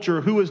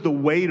culture, who is the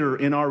waiter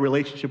in our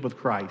relationship with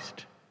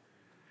Christ?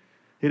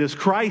 It is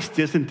Christ,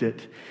 isn't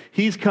it?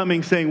 He's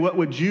coming saying, what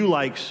would you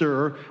like,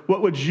 sir?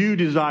 What would you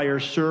desire,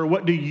 sir?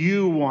 What do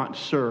you want,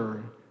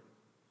 sir?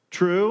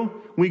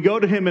 True? We go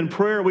to him in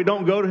prayer. We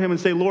don't go to him and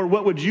say, Lord,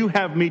 what would you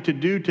have me to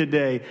do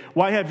today?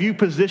 Why have you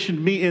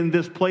positioned me in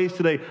this place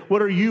today?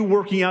 What are you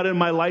working out in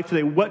my life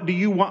today? What do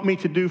you want me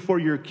to do for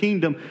your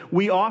kingdom?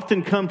 We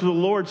often come to the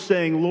Lord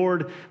saying,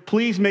 Lord,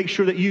 please make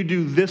sure that you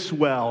do this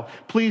well.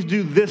 Please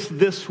do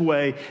this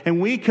way. And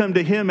we come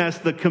to him as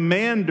the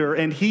commander,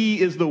 and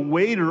he is the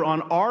waiter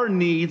on our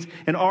needs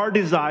and our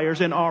desires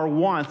and our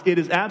wants. It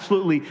is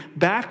absolutely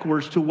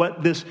backwards to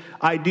what this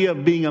idea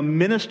of being a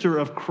minister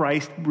of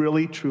Christ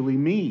really truly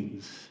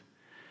means.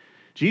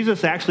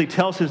 Jesus actually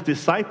tells his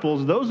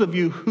disciples, those of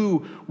you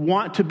who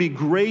want to be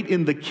great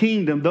in the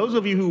kingdom, those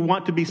of you who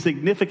want to be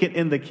significant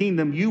in the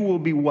kingdom, you will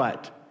be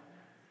what?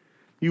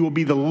 You will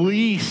be the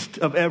least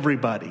of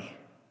everybody.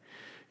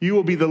 You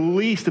will be the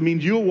least. It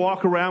means you'll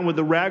walk around with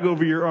the rag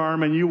over your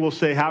arm and you will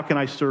say, how can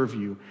I serve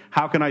you?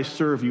 How can I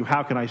serve you?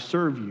 How can I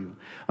serve you?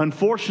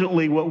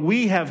 Unfortunately, what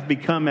we have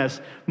become as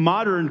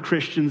modern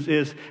Christians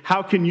is,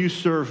 how can you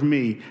serve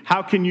me?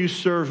 How can you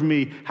serve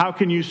me? How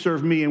can you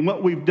serve me? And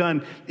what we've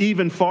done,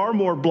 even far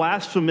more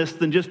blasphemous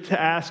than just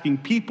asking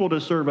people to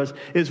serve us,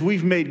 is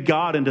we've made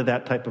God into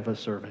that type of a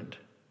servant.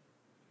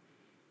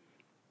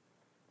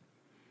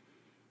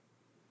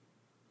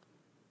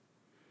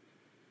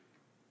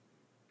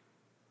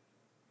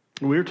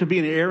 We're to be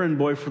an errand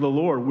boy for the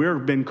Lord.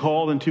 We've been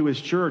called into his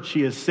church.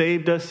 He has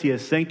saved us. He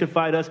has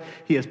sanctified us.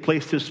 He has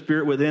placed his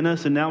spirit within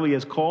us, and now he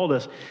has called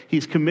us.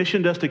 He's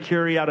commissioned us to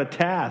carry out a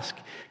task,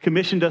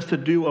 commissioned us to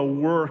do a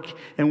work,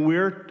 and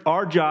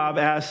our job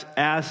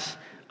as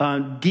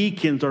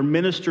deacons or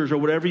ministers or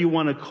whatever you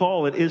want to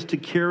call it is to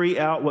carry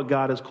out what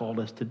God has called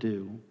us to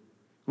do,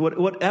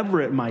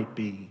 whatever it might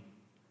be.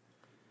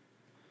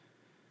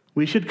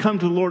 We should come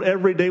to the Lord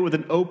every day with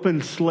an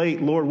open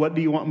slate. Lord, what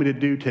do you want me to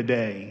do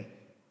today?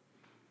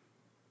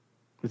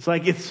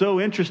 It's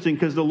so interesting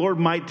because the Lord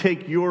might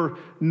take your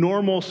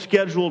normal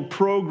scheduled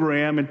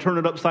program and turn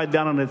it upside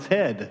down on its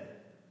head.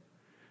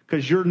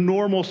 Because your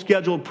normal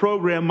scheduled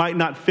program might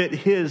not fit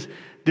his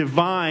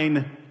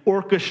divine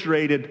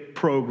orchestrated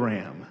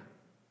program.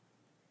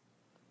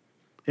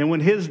 And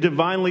when his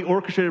divinely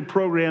orchestrated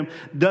program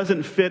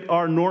doesn't fit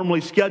our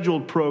normally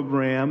scheduled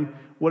program,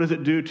 what does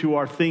it do to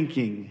our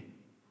thinking?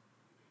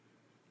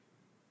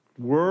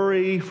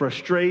 Worry,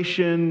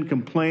 frustration,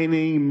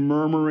 complaining,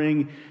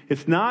 murmuring.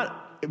 It's not.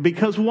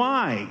 Because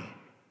why?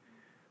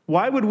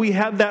 Why would we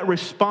have that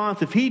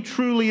response if he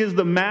truly is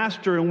the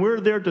master and we're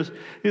there to?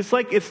 It's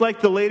like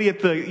the lady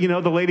at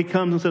the lady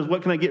comes and says,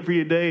 "What can I get for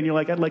you today?" And you're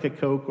like, "I'd like a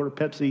Coke or a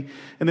Pepsi."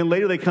 And then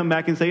later they come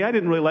back and say, "I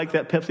didn't really like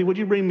that Pepsi. Would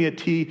you bring me a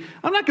tea?"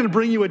 I'm not going to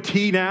bring you a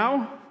tea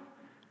now.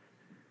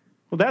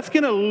 Well,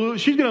 she's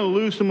going to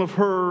lose some of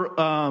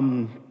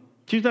her.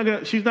 She's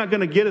not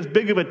going to get as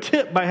big of a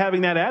tip by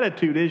having that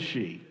attitude, is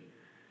she?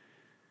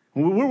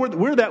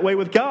 We're that way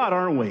with God,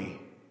 aren't we?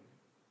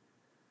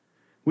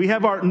 We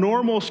have our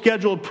normal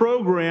scheduled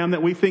program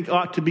that we think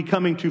ought to be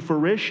coming to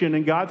fruition,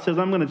 and God says,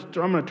 I'm going to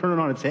turn it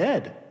on its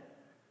head.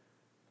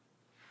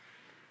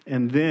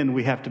 And then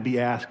we have to be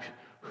asked,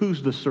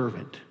 who's the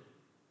servant?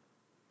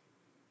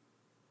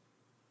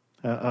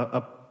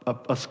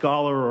 A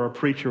scholar or a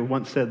preacher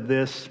once said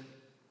this: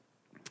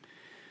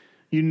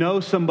 you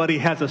know somebody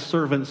has a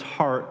servant's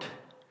heart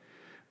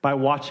by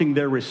watching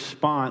their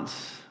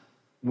response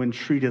when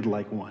treated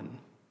like one.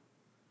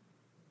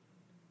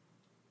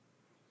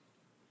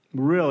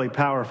 Really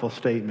powerful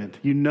statement.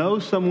 You know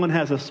someone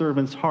has a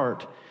servant's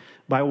heart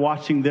by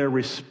watching their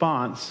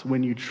response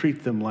when you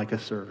treat them like a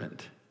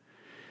servant.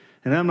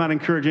 And I'm not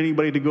encouraging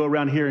anybody to go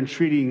around here and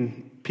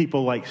treating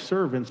people like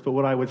servants, but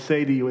what I would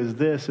say to you is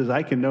this, is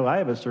I can know I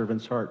have a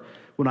servant's heart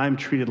when I'm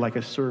treated like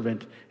a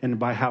servant and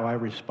by how I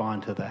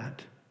respond to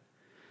that.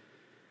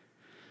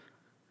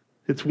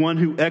 It's one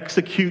who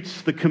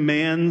executes the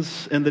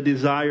commands and the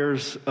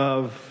desires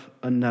of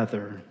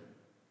another.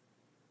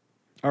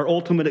 Our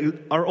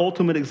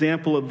ultimate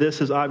example of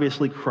this is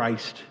obviously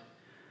Christ.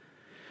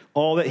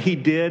 All that he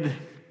did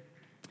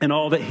and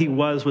all that he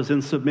was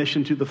in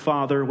submission to the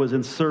Father, was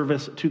in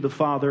service to the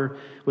Father,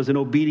 was in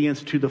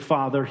obedience to the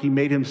Father. He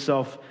made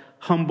himself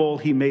humble.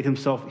 He made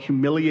himself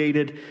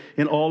humiliated.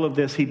 In all of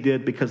this he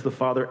did because the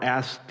Father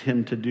asked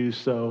him to do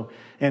so.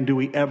 And do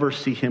we ever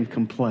see him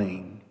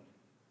complain?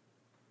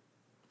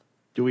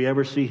 Do we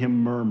ever see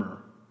him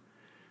murmur?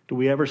 Do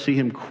we ever see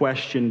him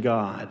question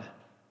God?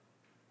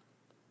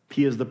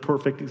 He is the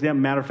perfect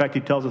example. Matter of fact, he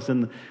tells us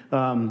in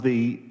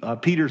the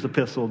Peter's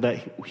epistle that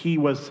he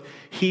was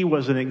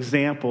an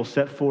example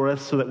set for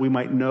us so that we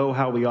might know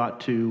how we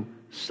ought to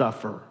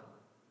suffer.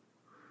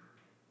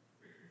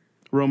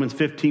 Romans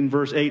 15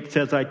 verse 8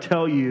 says, I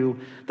tell you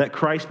that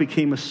Christ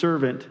became a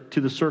servant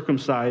to the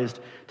circumcised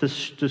to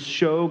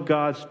show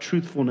God's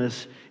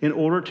truthfulness in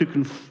order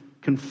to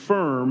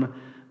confirm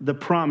the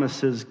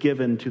promises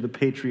given to the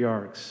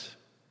patriarchs.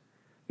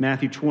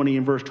 Matthew 20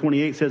 and verse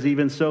 28 says,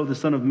 even so the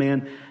Son of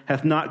Man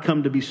hath not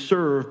come to be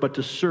served, but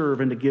to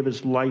serve and to give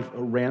his life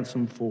a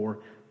ransom for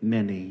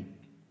many.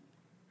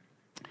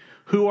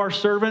 Who are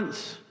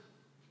servants?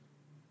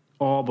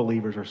 All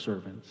believers are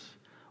servants.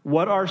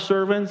 What are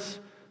servants?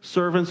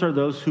 Servants are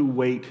those who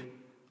wait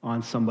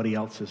on somebody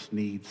else's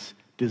needs,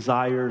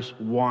 desires,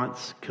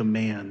 wants,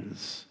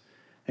 commands,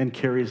 and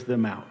carries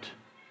them out,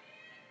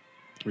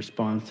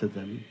 responds to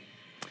them.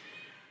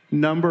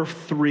 Number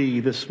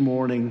 3 this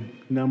morning,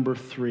 number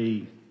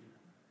 3.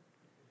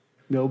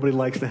 Nobody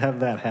likes to have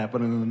that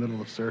happen in the middle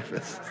of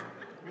service.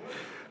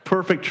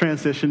 Perfect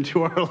transition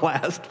to our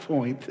last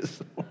point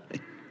this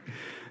morning.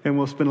 And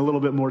we'll spend a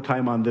little bit more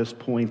time on this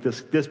point.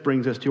 This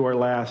brings us to our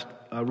last,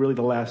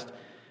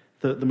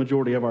 the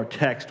majority of our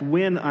text.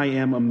 When I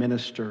am a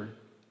minister.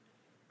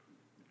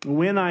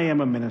 When I am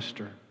a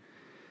minister.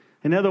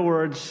 In other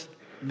words,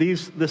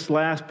 this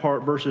last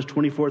part, verses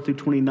 24 through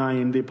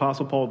 29, the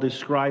Apostle Paul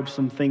describes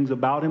some things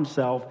about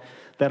himself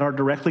that are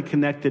directly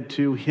connected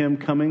to him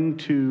coming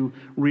to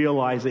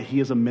realize that he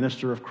is a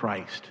minister of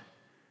Christ.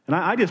 And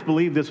I just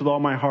believe this with all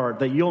my heart,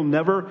 that you'll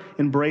never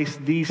embrace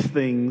these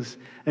things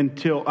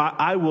until,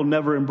 I will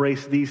never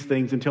embrace these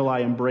things until I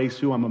embrace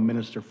who I'm a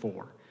minister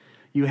for.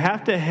 You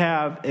have to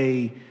have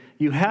a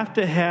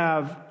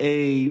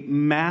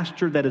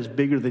master that is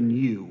bigger than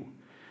you.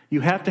 You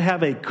have to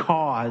have a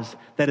cause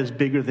that is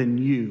bigger than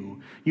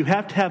you. You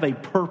have to have a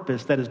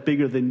purpose that is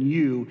bigger than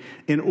you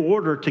in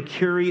order to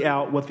carry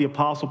out what the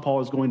Apostle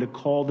Paul is going to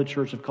call the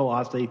church of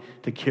Colossae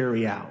to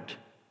carry out.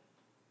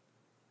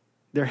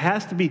 There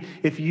has to be,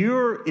 if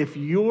your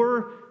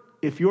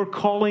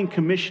calling,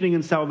 commissioning,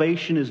 and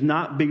salvation is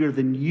not bigger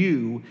than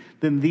you,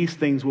 then these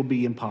things will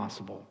be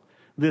impossible.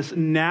 This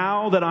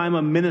now that I'm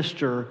a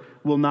minister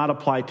will not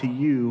apply to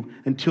you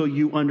until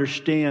you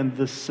understand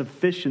the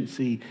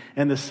sufficiency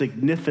and the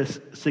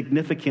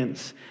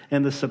significance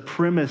and the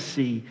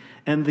supremacy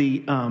and the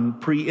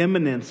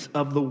preeminence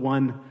of the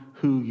one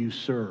who you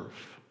serve.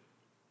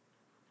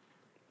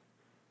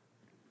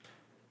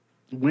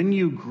 When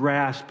you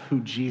grasp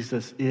who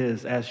Jesus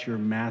is as your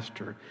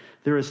master,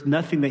 there is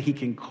nothing that he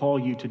can call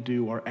you to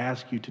do or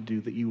ask you to do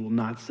that you will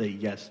not say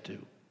yes to.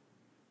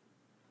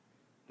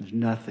 There's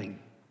nothing.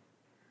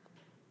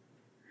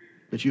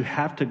 But you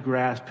have to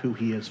grasp who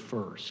he is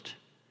first.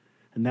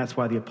 And that's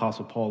why the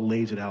Apostle Paul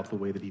lays it out the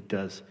way that he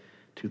does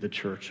to the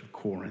church of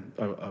Corinth,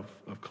 of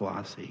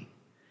Colossae.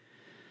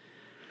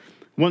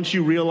 Once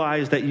you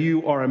realize that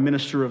you are a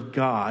minister of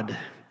God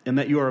and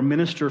that you are a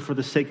minister for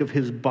the sake of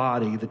his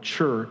body, the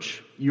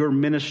church, your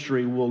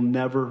ministry will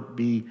never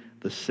be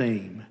the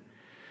same.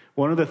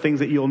 One of the things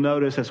that you'll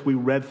notice as we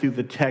read through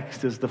the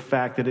text is the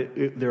fact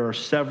that there are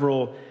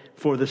several,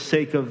 for the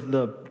sake of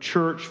the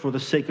church, for the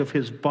sake of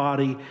his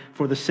body,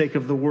 for the sake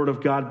of the word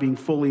of God being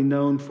fully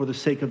known, for the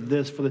sake of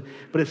this, but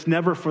it's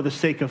never for the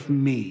sake of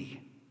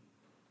me.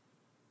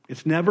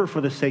 It's never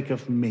for the sake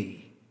of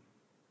me.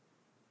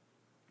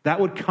 That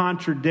would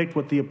contradict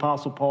what the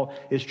Apostle Paul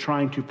is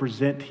trying to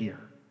present here.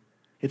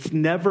 It's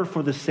never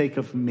for the sake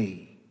of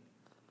me.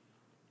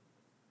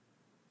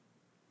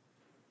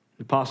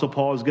 The Apostle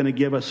Paul is going to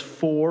give us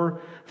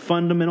 4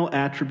 fundamental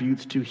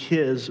attributes to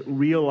his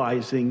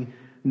realizing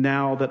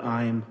now that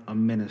I'm a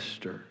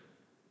minister.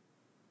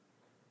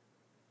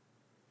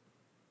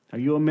 Are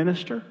you a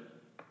minister?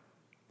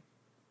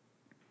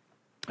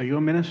 Are you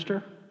a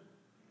minister?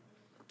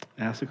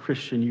 As a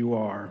Christian, you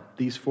are.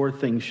 These 4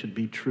 things should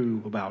be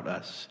true about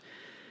us.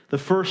 The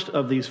first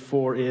of these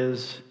 4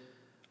 is,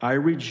 I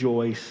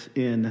rejoice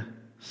in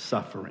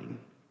suffering.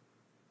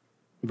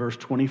 Verse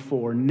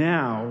 24,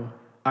 now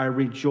I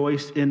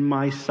rejoice in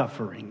my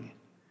suffering.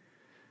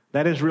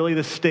 That is really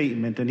the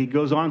statement, and he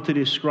goes on to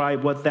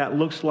describe what that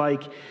looks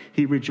like.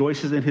 He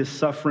rejoices in his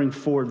suffering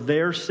for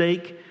their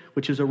sake,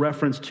 which is a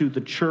reference to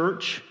the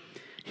church.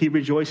 He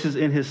rejoices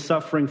in his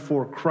suffering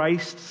for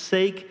Christ's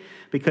sake,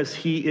 because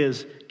he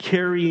is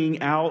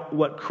carrying out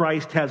what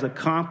Christ has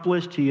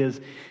accomplished. He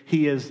is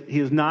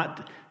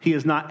not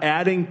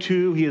adding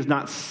to, he is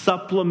not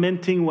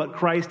supplementing what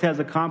Christ has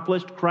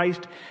accomplished.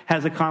 Christ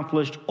has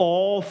accomplished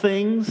all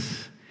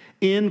things.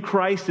 In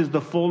Christ is the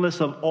fullness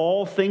of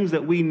all things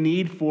that we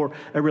need for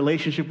a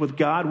relationship with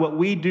God. What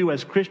we do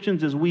as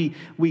Christians is we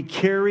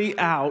carry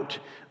out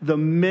the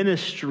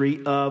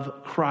ministry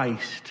of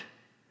Christ.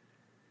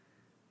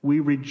 We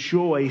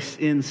rejoice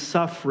in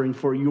suffering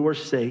for your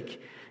sake.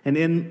 And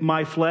in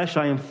my flesh,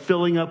 I am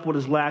filling up what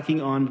is lacking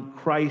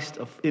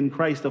in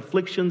Christ's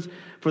afflictions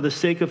for the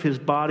sake of his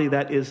body,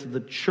 that is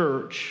the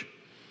church,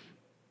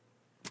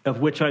 of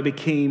which I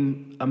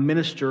became a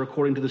minister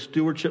according to the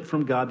stewardship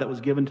from God that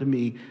was given to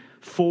me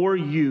for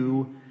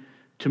you,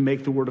 to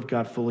make the word of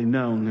God fully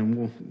known. And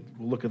we'll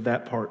look at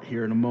that part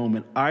here in a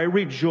moment. I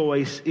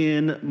rejoice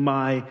in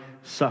my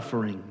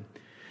suffering.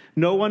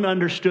 No one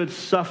understood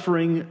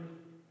suffering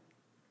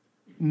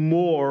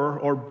more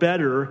or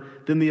better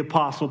than the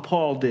Apostle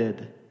Paul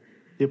did.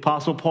 The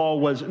Apostle Paul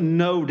was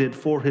noted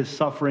for his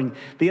suffering.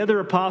 The other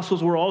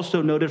apostles were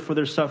also noted for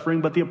their suffering,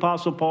 but the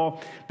Apostle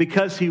Paul,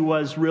 because he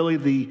was really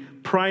the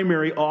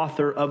primary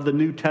author of the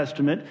New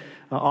Testament,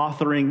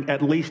 authoring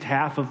at least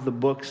half of the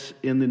books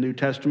in the New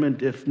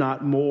Testament, if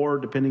not more,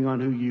 depending on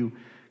who you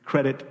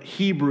credit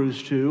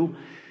Hebrews to,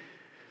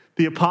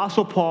 the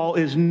Apostle Paul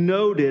is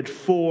noted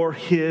for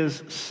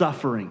his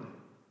suffering.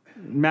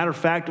 Matter of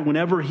fact,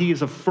 whenever he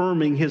is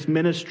affirming his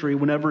ministry,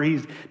 whenever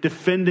he's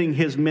defending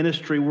his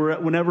ministry,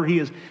 whenever he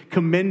is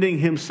commending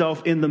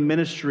himself in the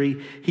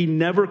ministry, he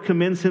never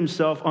commends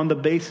himself on the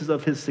basis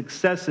of his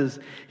successes.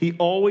 He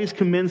always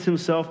commends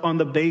himself on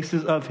the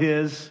basis of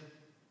his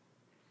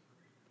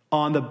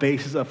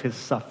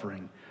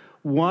suffering.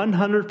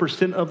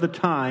 100% of the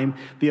time,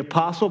 the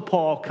Apostle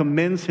Paul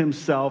commends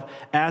himself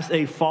as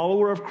a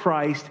follower of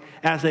Christ,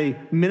 as a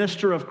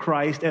minister of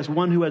Christ, as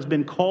one who has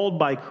been called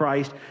by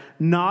Christ,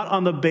 not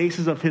on the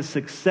basis of his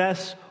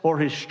success or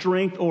his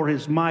strength or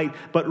his might,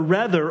 but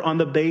rather on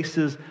the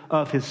basis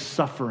of his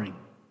suffering,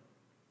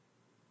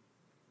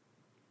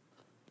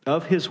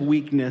 of his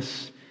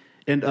weakness,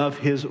 and of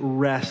his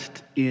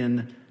rest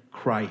in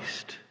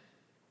Christ.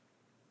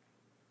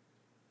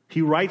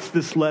 He writes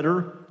this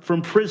letter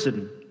from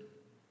prison.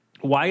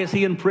 Why is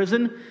he in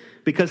prison?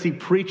 Because he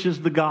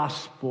preaches the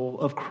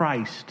gospel of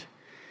Christ.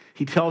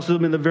 He tells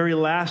them in the very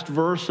last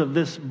verse of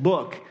this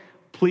book,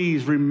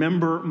 please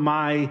remember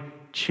my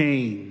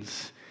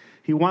chains.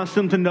 He wants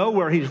them to know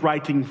where he's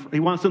writing.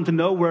 He wants them to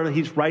know where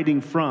he's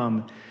writing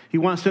from. He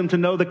wants them to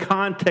know the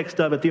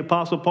context of it. The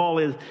Apostle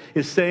Paul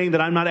is saying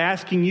that I'm not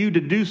asking you to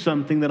do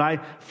something that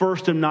I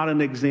first am not an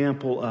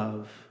example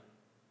of.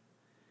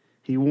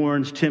 He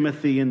warns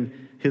Timothy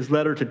in his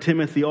letter to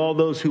Timothy, all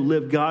those who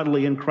live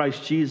godly in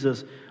Christ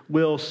Jesus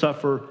will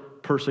suffer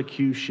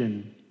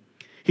persecution.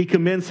 He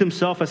commends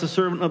himself as a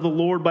servant of the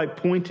Lord by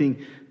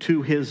pointing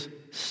to his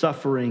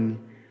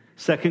suffering.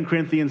 2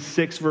 Corinthians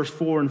 6, verse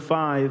 4 and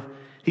 5,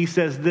 he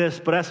says this,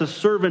 but as a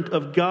servant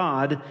of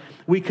God,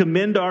 we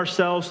commend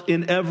ourselves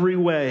in every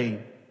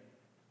way.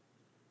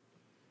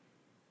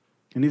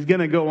 And he's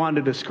going to go on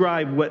to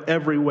describe what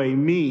every way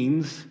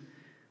means.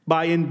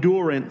 By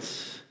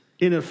endurance,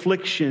 in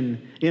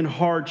affliction, in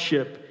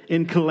hardship,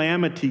 in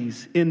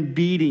calamities, in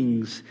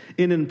beatings,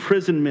 in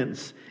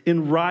imprisonments,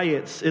 in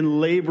riots,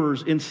 in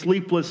labors, in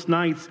sleepless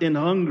nights, in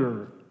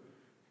hunger.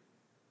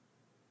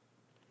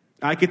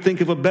 I could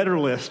think of a better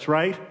list,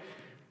 right?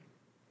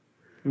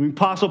 I mean,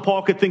 Apostle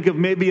Paul could think of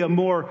maybe a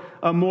more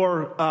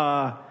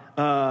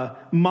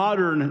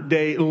modern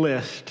day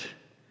list.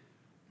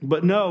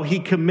 But no, he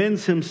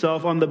commends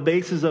himself on the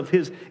basis of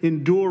his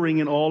enduring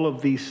in all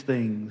of these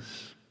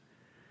things.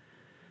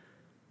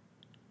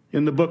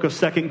 In the book of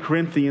 2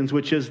 Corinthians,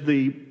 which is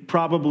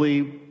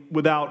probably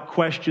without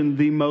question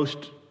the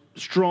most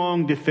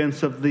strong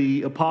defense of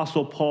the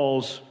Apostle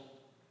Paul's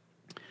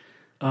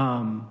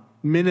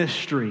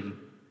ministry,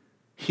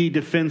 he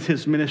defends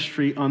his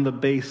ministry on the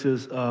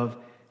basis of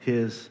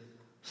his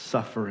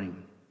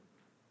suffering.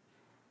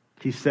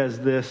 He says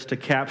this to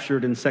capture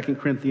it in 2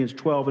 Corinthians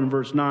 12 and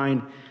verse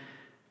 9.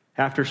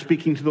 After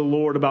speaking to the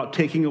Lord about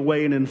taking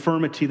away an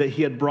infirmity that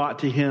he had brought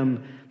to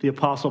him, the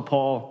Apostle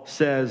Paul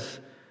says,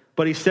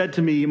 but he said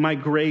to me, my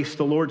grace,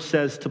 the Lord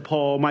says to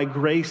Paul, my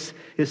grace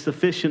is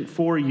sufficient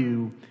for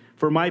you,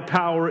 for my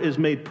power is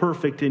made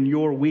perfect in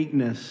your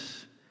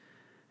weakness.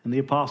 And the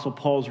Apostle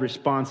Paul's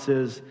response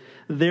is,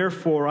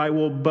 therefore I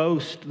will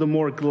boast the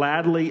more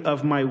gladly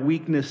of my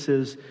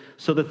weaknesses,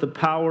 so that the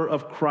power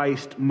of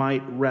Christ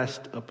might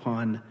rest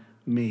upon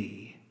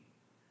me.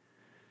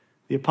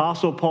 The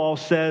Apostle Paul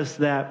says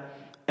that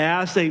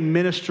as a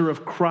minister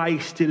of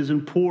Christ, it is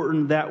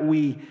important that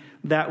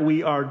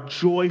we are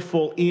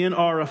joyful in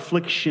our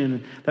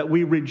affliction, that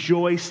we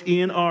rejoice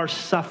in our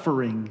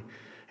suffering.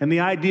 And the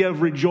idea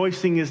of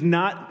rejoicing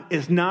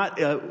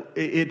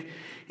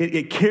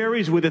it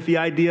carries with it the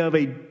idea of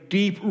a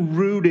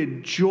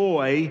deep-rooted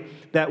joy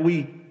that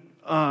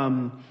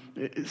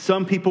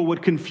some people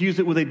would confuse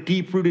it with a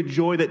deep-rooted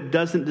joy that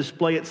doesn't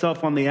display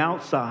itself on the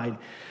outside.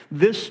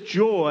 This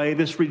joy,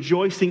 this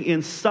rejoicing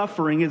in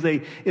suffering is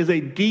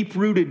a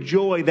deep-rooted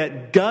joy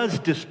that does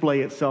display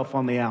itself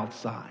on the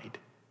outside.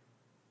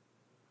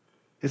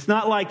 It's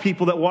not like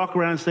people that walk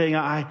around saying,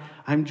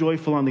 I'm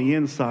joyful on the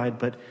inside,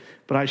 but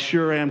I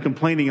sure am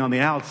complaining on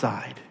the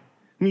outside.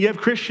 I mean, you have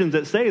Christians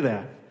that say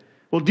that.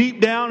 Well, deep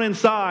down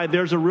inside,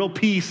 there's a real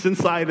peace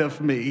inside of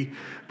me,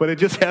 but it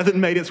just hasn't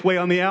made its way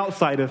on the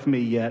outside of me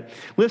yet.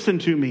 Listen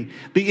to me.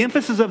 The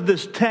emphasis of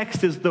this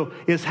text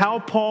is how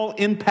Paul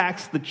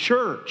impacts the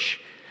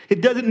church.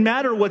 It doesn't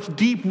matter what's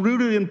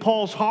deep-rooted in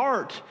Paul's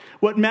heart.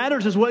 What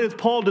matters is what is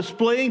Paul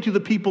displaying to the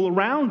people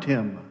around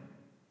him.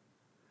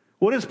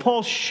 What is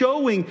Paul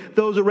showing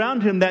those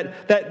around him?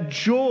 That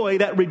joy,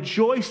 that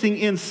rejoicing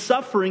in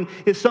suffering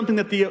is something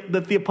that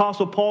the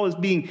Apostle Paul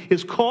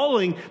is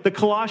calling the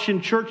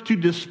Colossian church to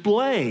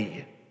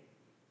display.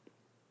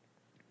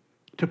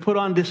 To put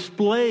on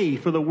display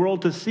for the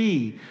world to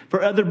see,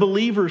 for other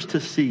believers to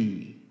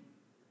see.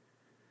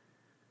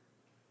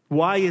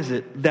 Why is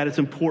it that it's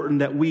important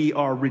that we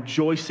are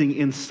rejoicing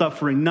in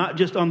suffering, not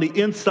just on the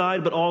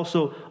inside, but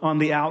also on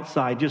the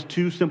outside? Just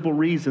two simple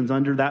reasons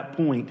under that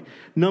point.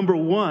 Number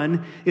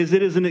one is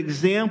it is an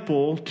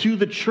example to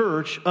the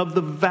church of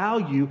the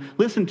value,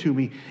 listen to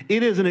me,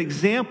 it is an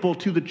example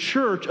to the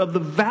church of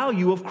the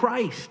value of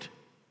Christ.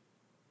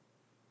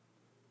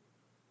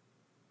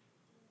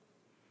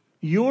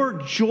 Your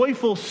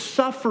joyful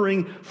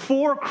suffering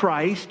for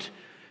Christ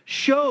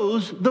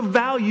shows the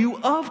value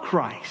of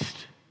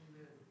Christ.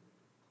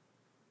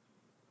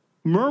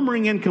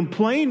 Murmuring and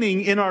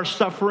complaining in our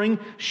suffering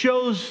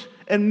shows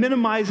and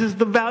minimizes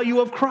the value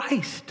of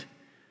Christ.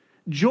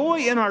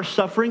 Joy in our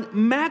suffering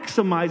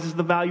maximizes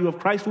the value of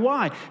Christ.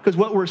 Why? Because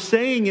what we're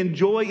saying in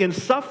joy in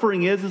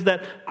suffering is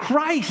that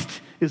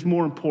Christ is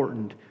more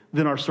important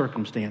than our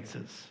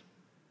circumstances.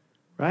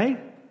 Right?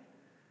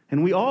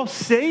 And we all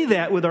say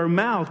that with our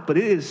mouth, but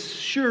it is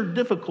sure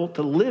difficult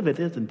to live it,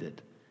 isn't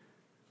it?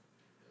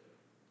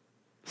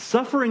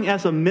 Suffering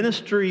as a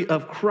ministry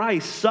of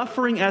Christ,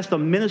 suffering as the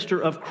minister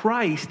of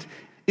Christ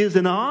is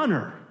an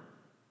honor.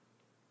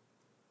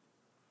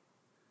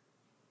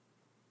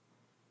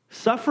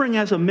 Suffering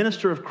as a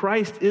minister of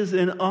Christ is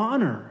an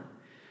honor.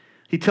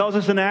 He tells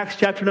us in Acts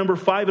chapter number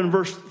 5 and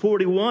verse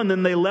 41,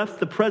 then they left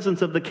the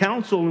presence of the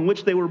council in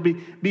which they were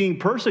being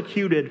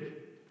persecuted,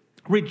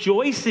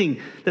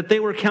 rejoicing that they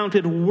were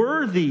counted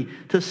worthy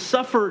to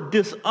suffer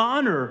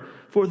dishonor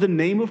for the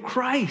name of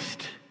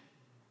Christ.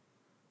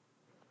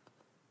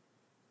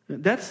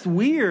 That's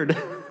weird,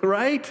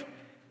 right?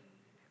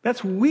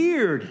 That's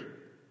weird.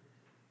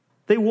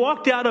 They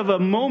walked out of a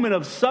moment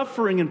of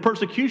suffering and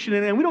persecution,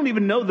 and we don't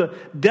even know the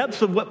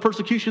depths of what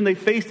persecution they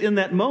faced in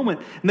that moment.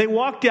 And they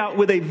walked out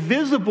with a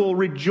visible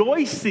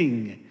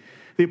rejoicing.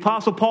 The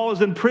Apostle Paul is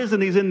in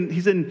prison. He's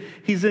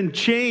in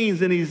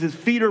chains, and his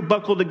feet are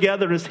buckled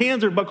together, and his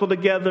hands are buckled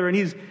together, and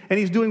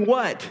he's doing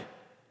what?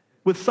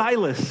 With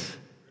Silas.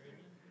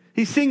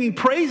 He's singing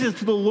praises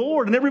to the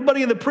Lord, and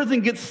everybody in the prison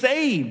gets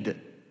saved.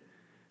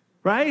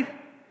 Right?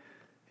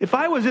 If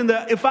I was in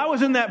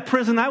that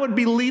prison, I would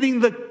be leading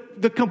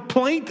the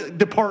complaint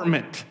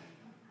department.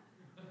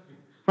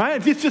 Right?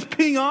 If it's just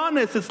being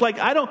honest, it's like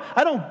I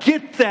don't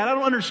get that. I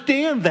don't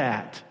understand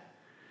that.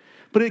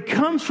 But it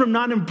comes from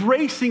not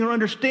embracing or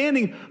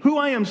understanding who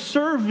I am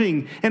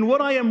serving and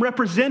what I am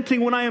representing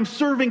when I am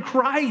serving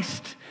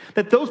Christ.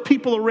 That those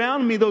people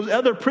around me, those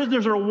other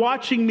prisoners are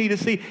watching me to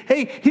see,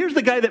 hey, here's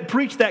the guy that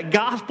preached that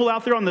gospel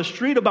out there on the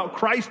street about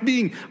Christ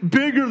being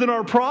bigger than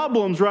our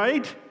problems,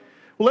 right?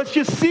 Well, let's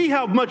just see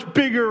how much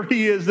bigger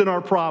he is than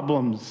our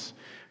problems.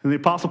 And the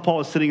Apostle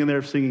Paul is sitting in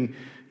there singing,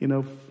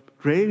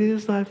 great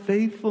is thy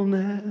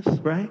faithfulness,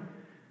 right?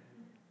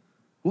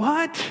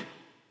 What?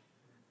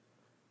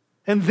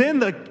 And then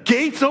the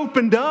gates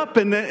opened up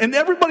and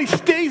everybody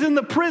stays in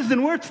the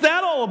prison. What's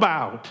that all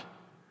about?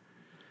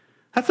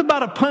 That's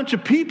about a bunch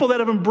of people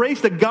that have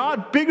embraced a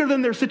God bigger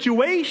than their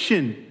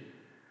situation.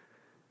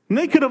 And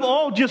they could have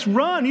all just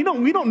run.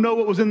 We don't know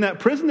what was in that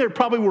prison. There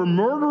probably were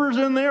murderers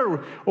in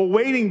there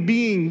awaiting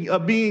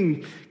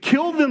being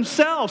killed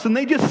themselves, and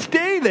they just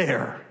stay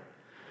there.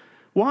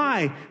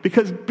 Why?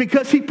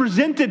 Because he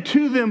presented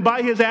to them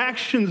by his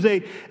actions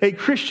a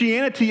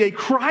Christianity, a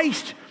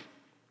Christ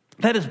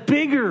that is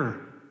bigger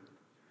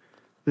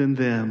than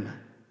them.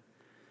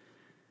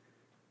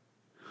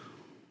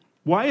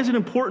 Why is it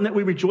important that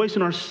we rejoice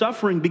in our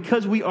suffering?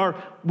 Because we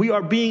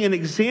are being an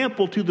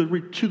example to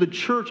the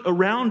church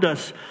around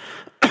us,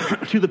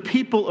 to the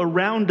people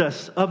around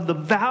us of the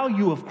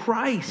value of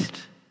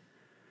Christ.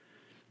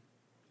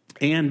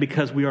 And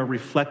because we are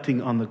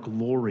reflecting on the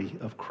glory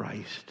of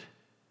Christ.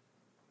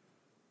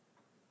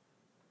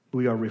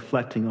 We are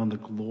reflecting on the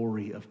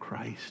glory of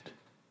Christ.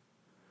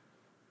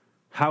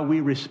 How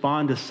we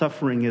respond to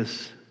suffering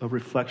is a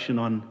reflection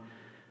on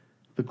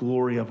the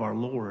glory of our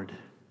Lord.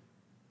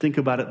 Think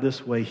about it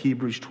this way.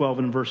 Hebrews 12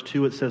 and verse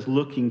 2, it says,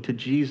 looking to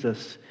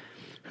Jesus,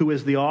 who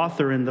is the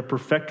author and the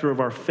perfecter of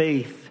our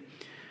faith,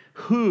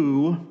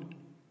 who,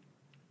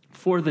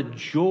 for the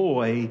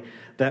joy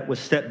that was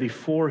set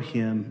before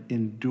him,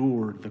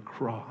 endured the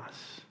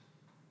cross.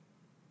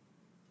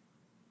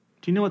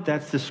 Do you know what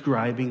that's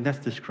describing? That's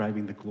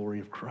describing the glory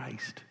of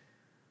Christ.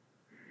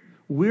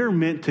 We're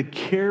meant to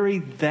carry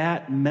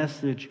that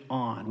message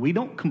on. We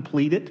don't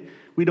complete it.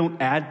 We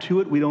don't add to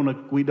it. We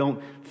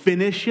don't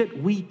finish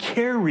it. We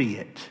carry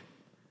it.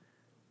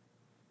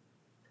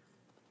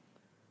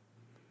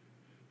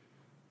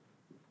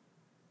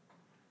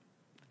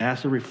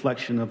 As a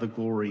reflection of the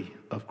glory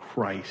of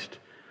Christ,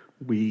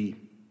 we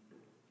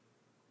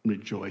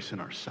rejoice in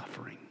our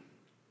suffering.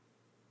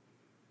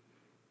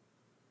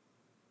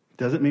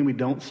 Doesn't mean we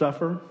don't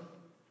suffer.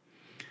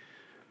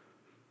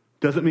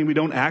 Doesn't mean we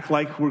don't act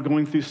like we're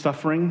going through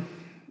suffering.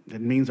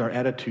 It means our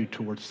attitude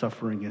towards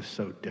suffering is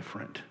so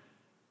different.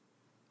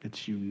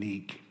 It's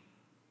unique.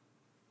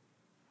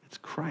 It's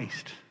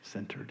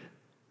Christ-centered.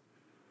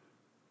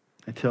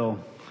 I tell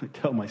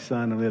my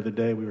son the other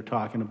day, we were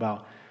talking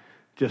about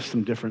just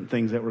some different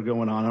things that were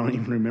going on. I don't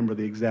even remember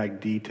the exact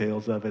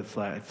details of it.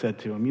 So I said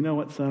to him, you know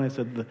what, son? I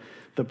said,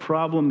 the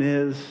problem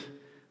is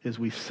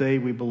we say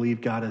we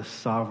believe God is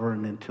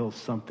sovereign until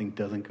something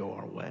doesn't go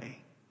our way.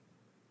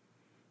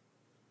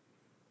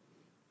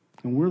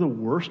 And we're the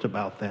worst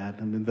about that.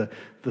 I mean,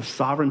 the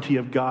sovereignty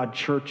of God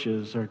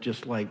churches are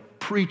just like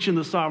preaching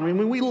the sovereignty.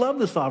 I mean, we love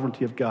the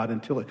sovereignty of God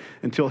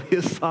until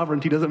his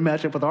sovereignty doesn't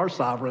match up with our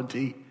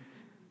sovereignty,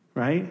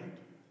 right?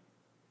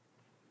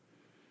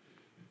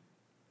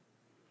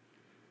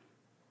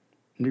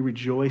 We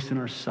rejoice in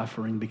our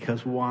suffering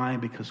because why?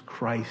 Because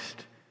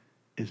Christ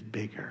is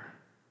bigger.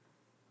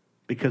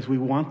 Because we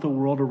want the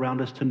world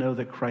around us to know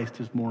that Christ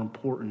is more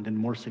important and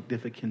more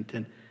significant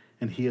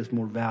and he is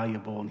more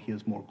valuable and he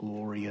is more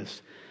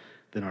glorious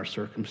than our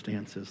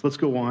circumstances. Let's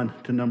go on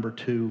to number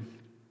 2.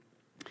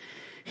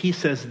 He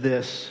says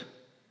this,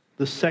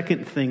 the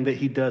second thing that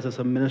he does as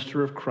a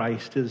minister of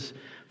Christ is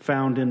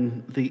found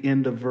in the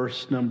end of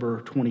verse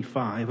number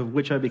 25, of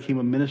which I became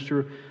a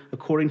minister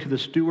according to the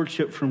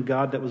stewardship from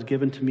God that was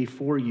given to me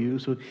for you.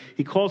 So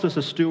he calls us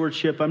a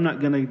stewardship. I'm not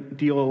going to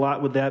deal a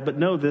lot with that, but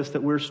know this,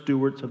 that we're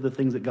stewards of the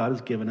things that God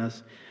has given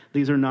us.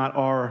 These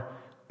are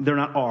they're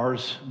not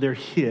ours, they're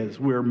his.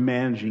 We're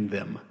managing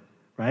them,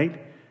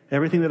 right?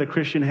 Everything that a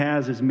Christian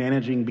has is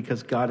managing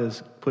because God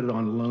has put it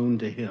on loan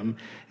to him.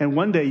 And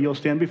one day you'll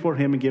stand before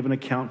him and give an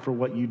account for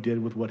what you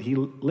did with what he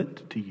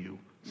lent to you.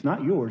 It's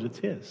not yours, it's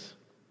his.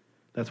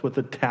 That's what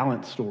the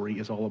talent story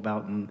is all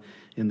about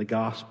in the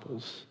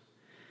Gospels.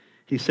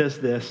 He says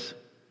this,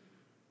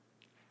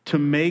 to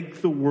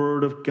make the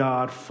word of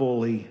God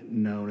fully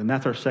known. And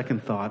that's our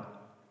second thought.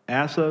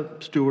 As a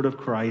steward of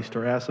Christ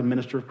or as a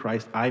minister of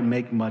Christ, I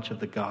make much of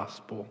the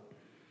gospel.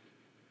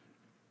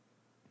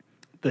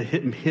 The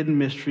hidden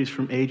mysteries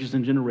from ages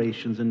and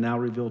generations and now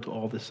revealed to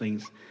all the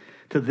saints.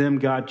 To them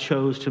God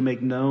chose to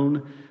make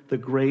known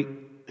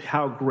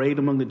how great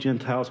among the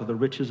Gentiles are the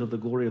riches of the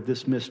glory of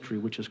this mystery,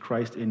 which is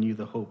Christ in you,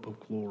 the hope of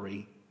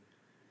glory.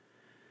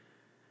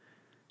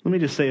 Let me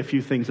just say a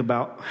few things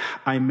about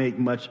I make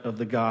much of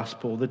the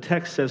gospel. The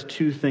text says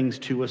 2 things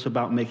to us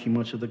about making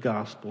much of the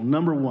gospel.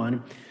 Number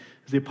 1,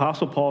 the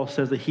Apostle Paul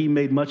says that he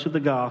made much of the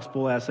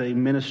gospel as a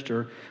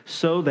minister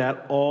so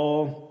that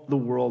all the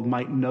world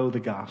might know the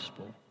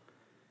gospel.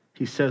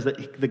 He says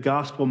that the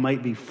gospel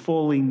might be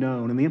fully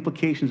known. And the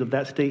implications of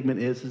that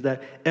statement is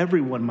that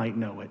everyone might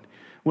know it.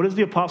 What is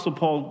the Apostle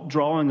Paul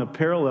drawing a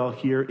parallel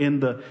here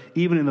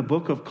even in the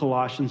book of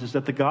Colossians is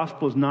that the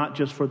gospel is not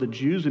just for the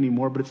Jews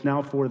anymore, but it's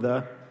now for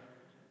the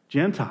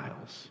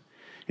Gentiles.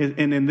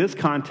 And in this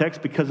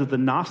context, because of the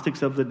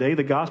Gnostics of the day,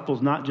 the gospel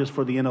is not just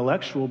for the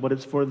intellectual, but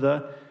it's for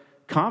the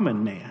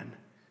common man.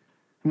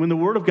 And when the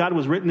Word of God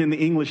was written in the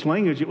English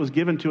language, it was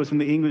given to us in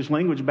the English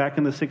language back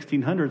in the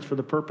 1600s for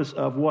the purpose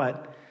of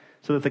what?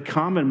 So that the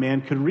common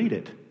man could read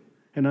it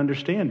and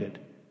understand it.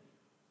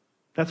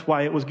 That's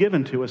why it was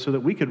given to us, so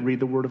that we could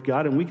read the Word of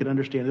God and we could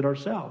understand it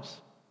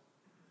ourselves.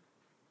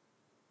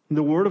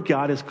 The Word of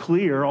God is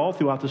clear all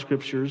throughout the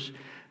Scriptures,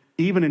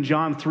 even in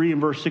John 3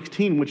 and verse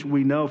 16, which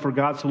we know, for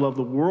God so loved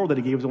the world that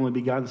he gave his only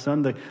begotten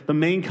Son. The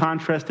main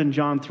contrast in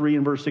John 3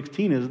 and verse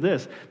 16 is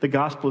this. The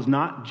gospel is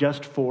not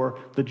just for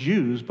the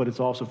Jews, but it's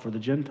also for the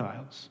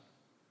Gentiles.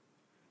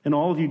 And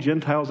all of you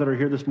Gentiles that are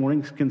here this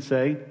morning can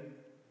say,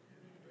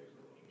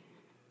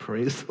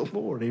 praise the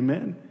Lord,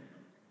 amen.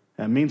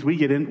 That means we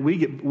get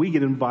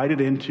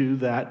invited into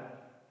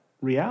that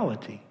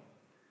reality.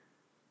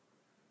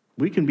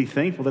 We can be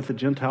thankful that the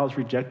Gentiles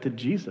rejected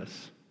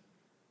Jesus.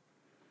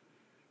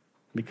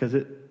 Because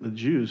the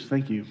Jews,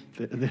 thank you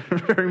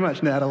very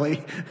much,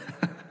 Natalie.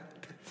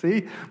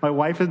 See, my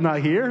wife is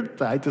not here.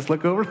 I just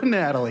look over to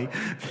Natalie.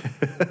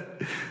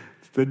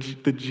 The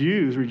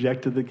Jews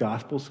rejected the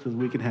gospels because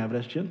we can have it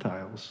as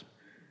Gentiles.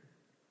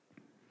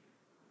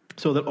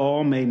 So that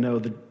all may know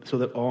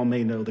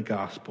the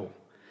gospel.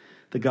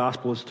 The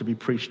gospel is to be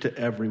preached to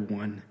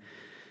everyone.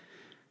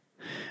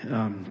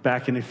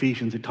 Back in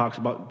Ephesians, it talks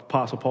about,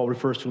 Apostle Paul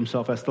refers to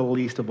himself as the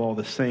least of all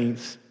the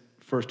saints.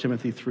 1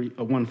 Timothy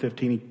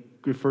 1:15, he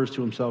refers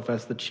to himself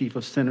as the chief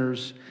of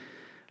sinners.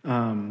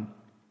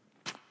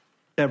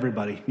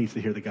 Everybody needs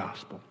to hear the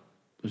gospel.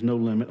 There's no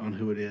limit on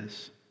who it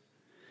is.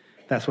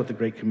 That's what the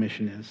Great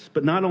Commission is.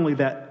 But not only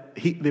that,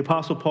 the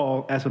Apostle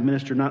Paul, as a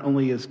minister, not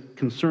only is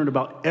concerned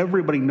about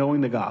everybody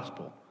knowing the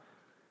gospel.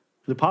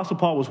 The Apostle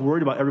Paul was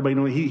worried about everybody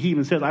knowing. He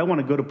even says, I want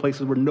to go to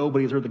places where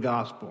nobody has heard the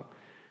gospel.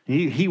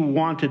 He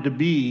wanted to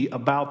be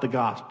about the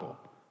gospel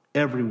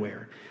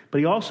everywhere. But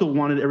he also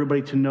wanted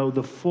everybody to know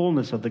the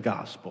fullness of the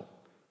gospel.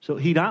 So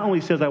he not only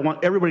says, I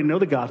want everybody to know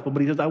the gospel,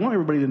 but he says, I want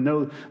everybody to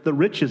know the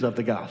riches of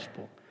the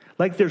gospel.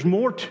 Like there's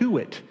more to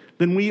it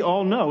than we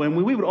all know. And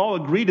we would all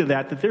agree to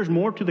that there's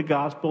more to the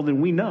gospel than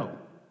we know.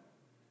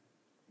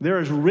 There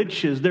is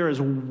riches, there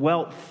is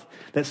wealth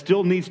that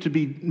still needs to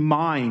be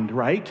mined,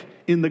 right,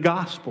 in the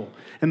gospel.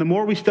 And the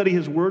more we study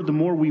his word, the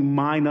more we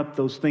mine up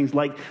those things,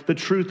 like the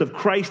truth of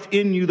Christ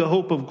in you, the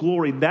hope of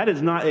glory. That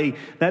is not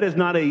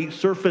a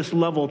surface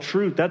level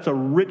truth. That's a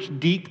rich,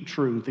 deep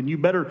truth. And you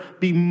better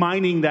be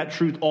mining that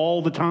truth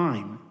all the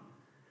time.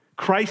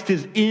 Christ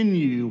is in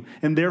you,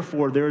 and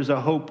therefore there is a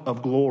hope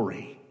of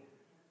glory.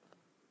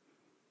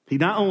 He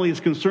not only is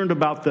concerned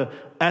about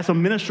as a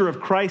minister of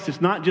Christ,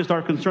 it's not just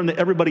our concern that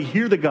everybody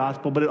hear the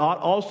gospel, but it ought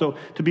also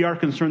to be our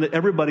concern that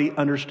everybody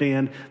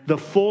understand the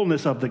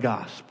fullness of the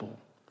gospel.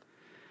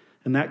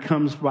 And that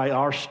comes by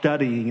our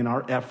studying and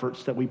our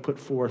efforts that we put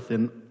forth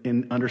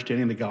in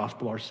understanding the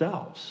gospel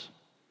ourselves.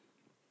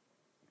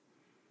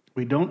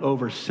 We don't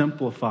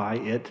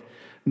oversimplify it,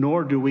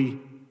 nor do we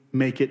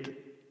make it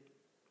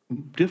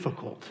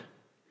difficult.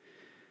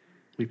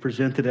 We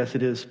present it as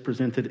it is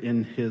presented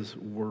in his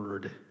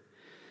word.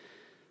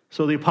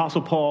 So the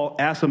Apostle Paul,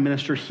 as a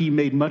minister, he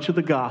made much of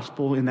the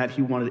gospel in that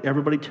he wanted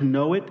everybody to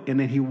know it, and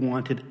then he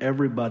wanted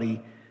everybody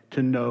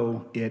to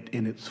know it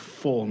in its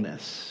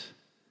fullness.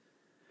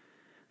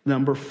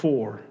 Number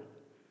 4,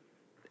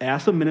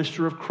 as a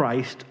minister of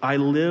Christ, I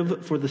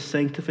live for the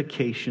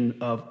sanctification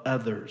of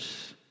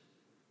others.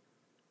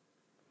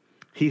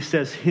 He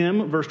says,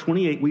 him, verse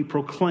 28, we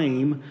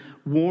proclaim,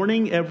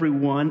 warning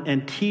everyone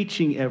and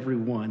teaching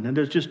everyone. And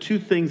there's just 2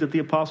 things that the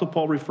Apostle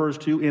Paul refers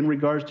to in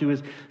regards to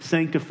his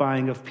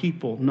sanctifying of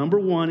people. Number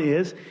 1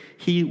 is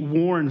he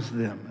warns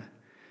them.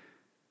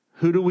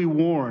 Who do we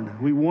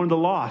warn? We warn the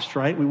lost,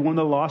 right? We warn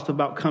the lost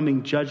about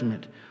coming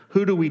judgment.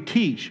 Who do we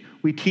teach?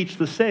 We teach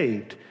the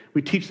saved.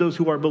 We teach those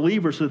who are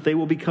believers so that they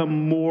will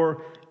become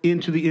more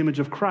into the image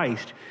of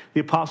Christ.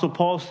 The Apostle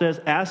Paul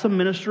says, as a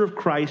minister of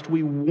Christ,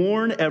 we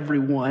warn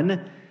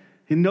everyone.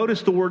 And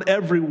notice the word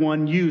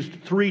everyone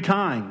used 3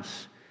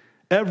 times.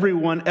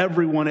 Everyone,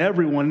 everyone,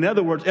 everyone. In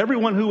other words,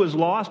 everyone who is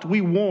lost, we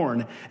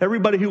warn.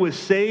 Everybody who is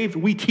saved,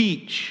 we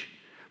teach.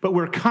 But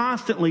we're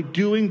constantly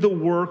doing the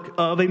work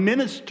of a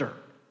minister.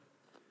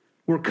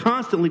 We're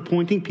constantly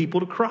pointing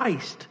people to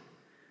Christ.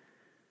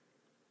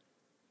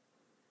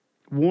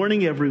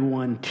 Warning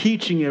everyone,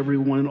 teaching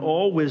everyone in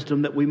all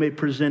wisdom that we may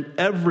present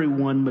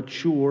everyone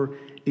mature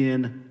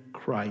in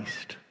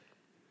Christ.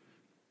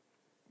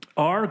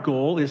 Our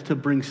goal is to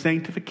bring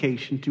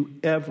sanctification to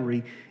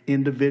every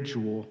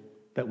individual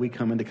that we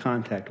come into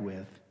contact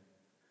with.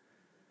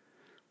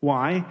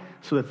 Why?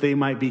 So that they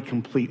might be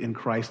complete in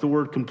Christ. The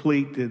word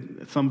complete,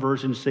 some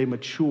versions say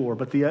mature,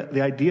 but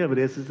the idea of it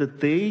is that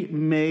they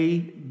may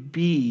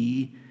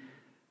be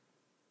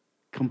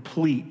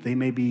complete. They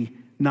may be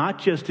not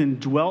just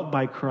indwelt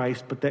by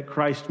Christ, but that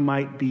Christ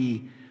might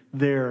be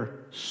their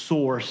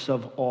source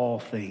of all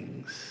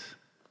things.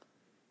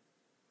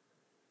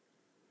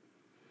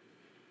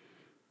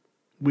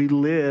 We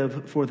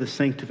live for the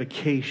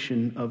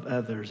sanctification of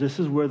others. This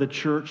is where the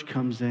church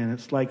comes in.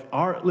 It's like,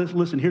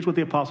 listen, here's what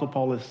the Apostle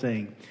Paul is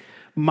saying.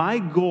 My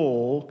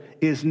goal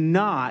is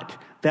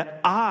not that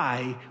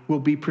I will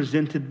be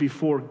presented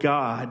before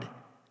God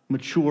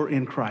mature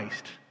in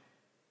Christ.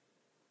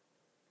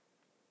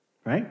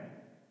 Right?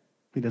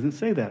 He doesn't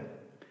say that.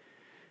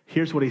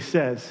 Here's what he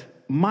says.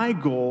 My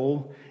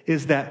goal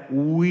is that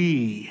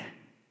we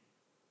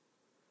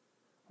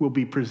will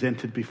be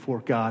presented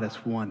before God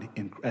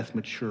as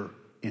mature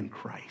in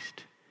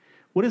Christ.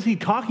 What is he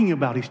talking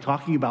about? He's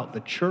talking about the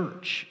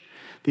church.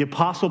 The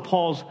Apostle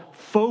Paul's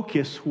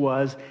focus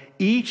was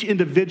each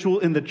individual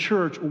in the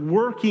church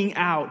working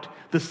out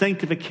the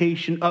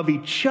sanctification of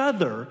each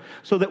other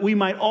so that we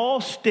might all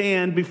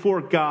stand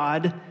before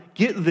God,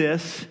 get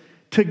this,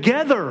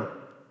 together.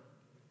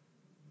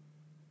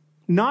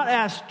 Not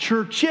as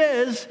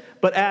churches,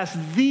 but as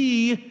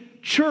the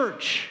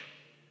church.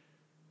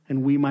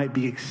 And we might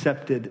be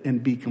accepted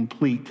and be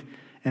complete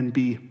and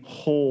be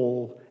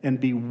whole and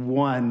be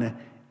one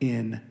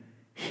in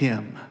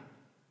him.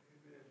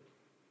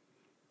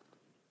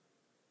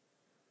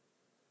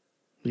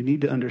 We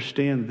need to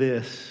understand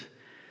this.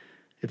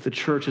 If the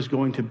church is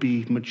going to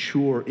be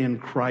mature in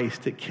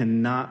Christ, it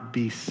cannot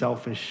be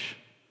selfish.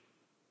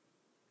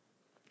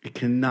 It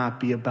cannot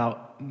be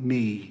about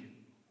me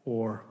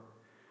or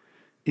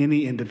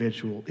any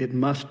individual. It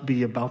must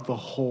be about the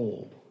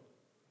whole.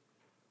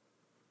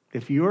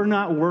 If you're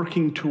not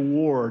working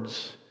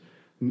towards,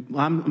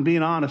 I'm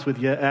being honest with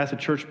you, as a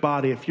church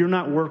body, if you're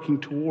not working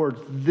towards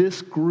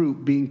this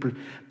group being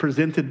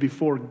presented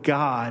before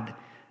God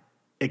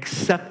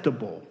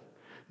acceptable,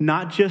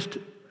 not just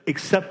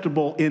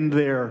acceptable in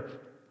their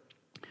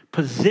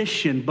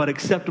position, but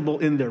acceptable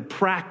in their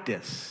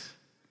practice,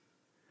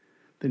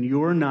 then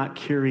you're not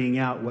carrying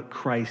out what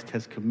Christ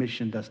has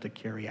commissioned us to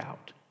carry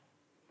out.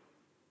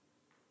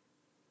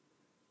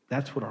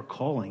 That's what our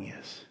calling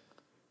is.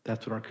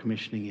 That's what our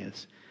commissioning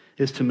is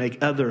to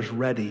make others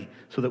ready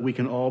so that we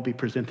can all be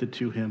presented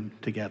to him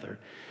together.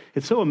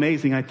 It's so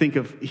amazing. I think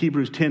of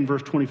Hebrews 10,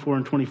 verse 24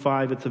 and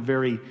 25. It's a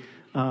very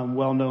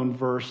well-known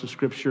verse of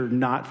Scripture,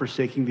 not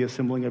forsaking the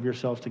assembling of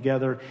yourselves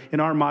together. In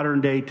our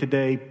modern day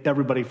today,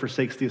 everybody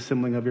forsakes the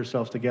assembling of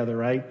yourselves together,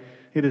 right?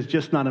 It is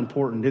just not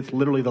important. It's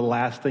literally the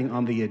last thing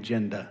on the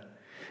agenda.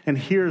 And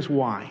here's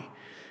why.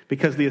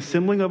 Because the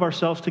assembling of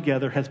ourselves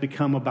together has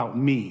become about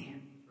me.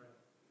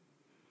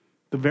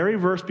 The very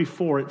verse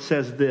before it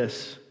says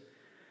this.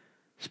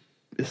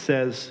 It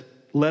says,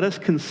 let us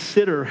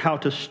consider how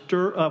to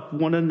stir up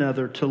one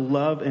another to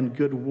love and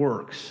good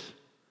works.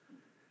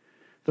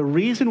 The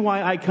reason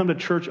why I come to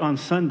church on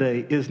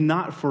Sunday is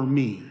not for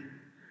me.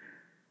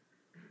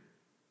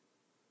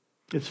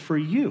 It's for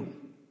you.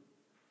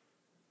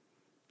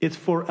 It's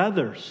for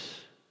others.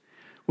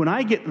 When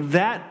I get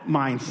that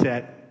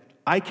mindset,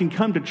 I can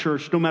come to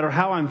church no matter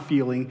how I'm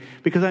feeling,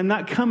 because I'm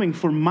not coming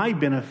for my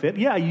benefit.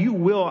 Yeah, you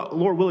will,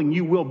 Lord willing,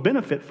 you will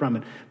benefit from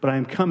it, but I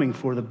am coming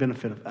for the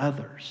benefit of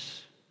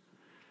others.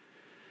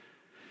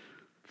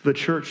 The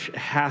church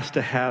has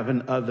to have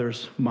an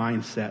others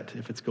mindset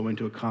if it's going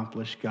to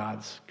accomplish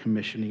God's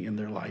commissioning in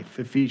their life.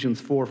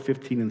 Ephesians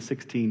 4:15 and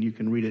 16, you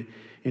can read it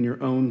in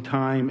your own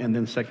time, and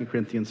then 2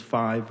 Corinthians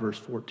 5, verse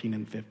 14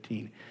 and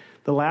 15.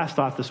 The last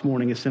thought this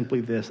morning is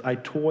simply this: I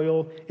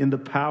toil in the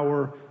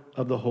power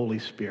of the Holy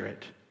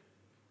Spirit.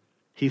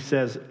 He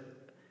says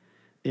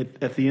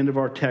at the end of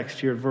our text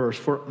here, verse,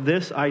 for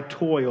this I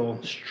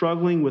toil,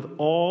 struggling with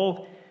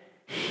all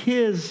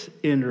his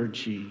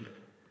energy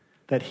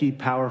that he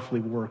powerfully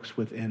works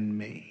within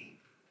me.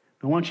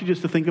 I want you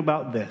just to think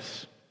about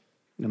this,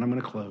 and I'm going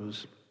to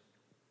close.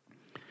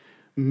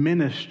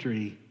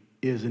 Ministry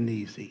isn't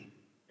easy.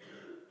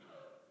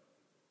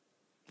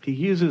 He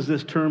uses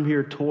this term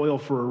here, toil,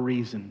 for a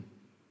reason.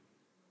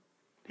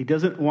 He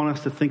doesn't want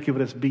us to think of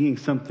it as being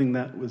something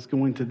that was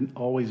going to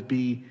always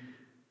be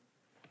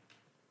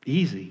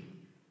easy.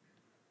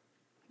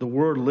 The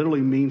word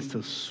literally means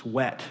to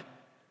sweat,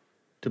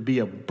 to be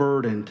a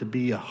burden, to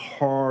be a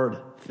hard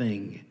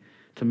thing,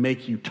 to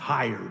make you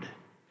tired.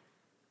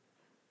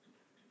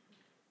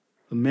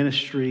 The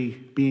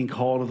ministry, being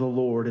called of the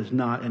Lord, is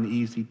not an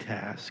easy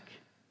task.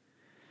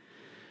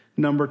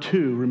 Number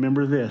 2,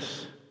 remember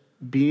this: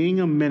 being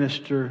a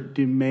minister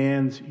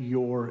demands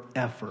your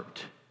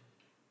effort.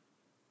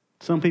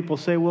 Some people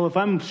say, well,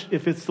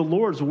 if it's the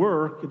Lord's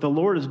work, if the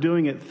Lord is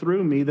doing it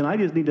through me, then I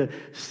just need to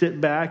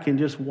sit back and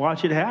just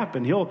watch it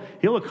happen.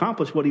 He'll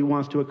accomplish what he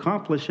wants to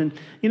accomplish. And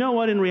you know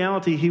what? In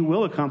reality, he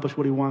will accomplish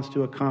what he wants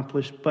to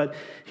accomplish, but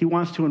he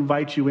wants to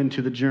invite you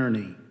into the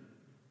journey.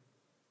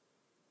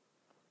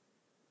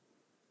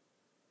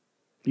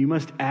 You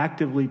must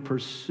actively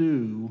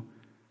pursue.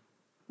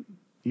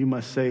 You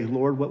must say,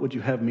 Lord, what would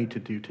you have me to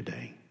do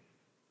today?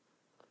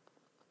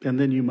 And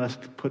then you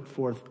must put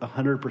forth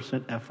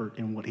 100% effort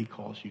in what he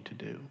calls you to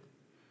do.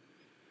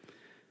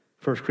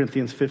 1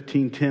 Corinthians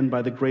 15:10,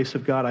 by the grace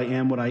of God I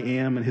am what I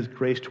am, and his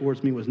grace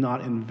towards me was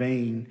not in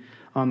vain.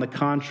 On the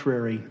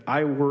contrary,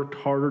 I worked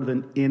harder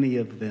than any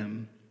of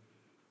them,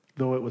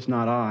 though it was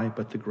not I,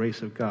 but the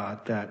grace of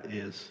God that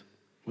is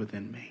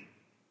within me.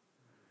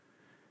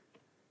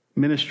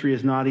 Ministry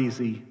is not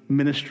easy.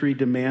 Ministry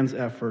demands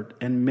effort,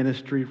 and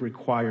ministry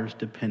requires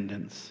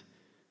dependence.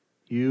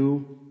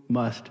 You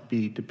must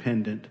be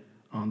dependent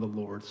on the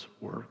Lord's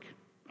work,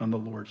 on the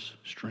Lord's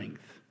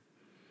strength.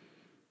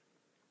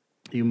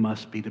 You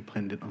must be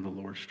dependent on the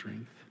Lord's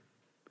strength.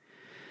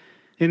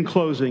 In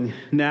closing,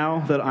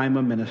 now that I'm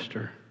a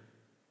minister,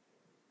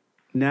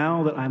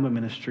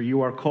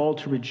 you are called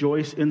to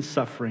rejoice in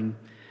suffering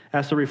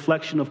as a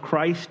reflection of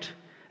Christ,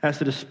 as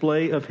a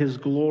display of his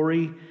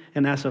glory,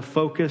 and as a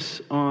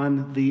focus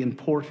on the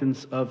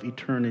importance of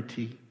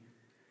eternity.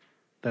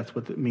 That's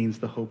what it means,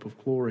 the hope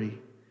of glory.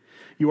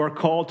 You are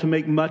called to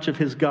make much of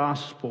his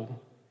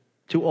gospel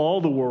to all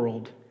the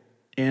world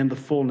and the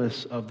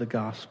fullness of the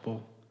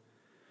gospel.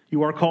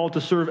 You are called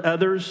to serve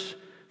others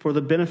for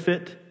the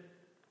benefit.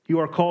 You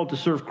are called to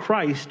serve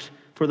Christ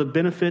for the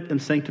benefit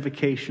and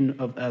sanctification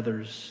of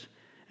others.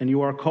 And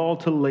you are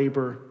called to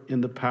labor in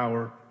the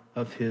power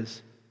of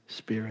his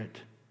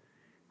Spirit.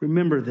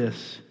 Remember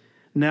this: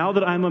 now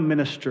that I'm a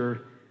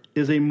minister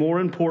is a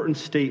more important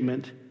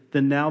statement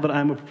than now that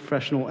I'm a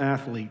professional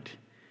athlete.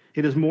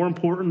 It is more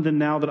important than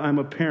now that I'm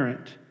a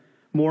parent,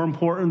 more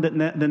important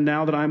than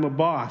now that I'm a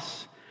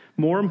boss,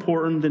 more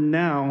important than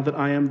now that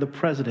I am the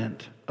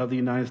president of the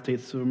United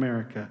States of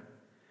America.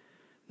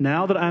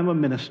 Now that I'm a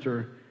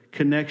minister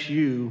connects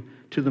you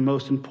to the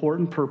most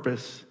important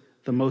purpose,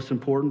 the most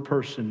important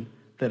person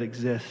that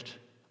exists.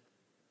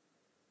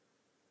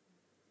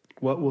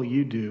 What will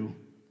you do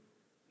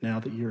now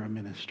that you're a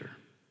minister?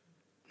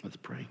 Let's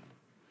pray.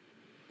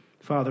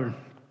 Father,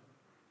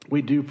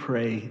 we do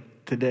pray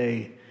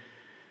today,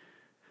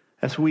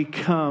 as we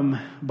come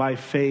by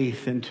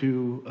faith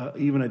into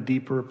even a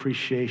deeper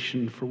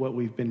appreciation for what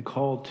we've been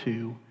called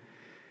to,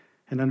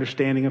 an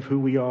understanding of who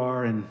we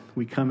are, and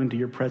we come into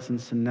your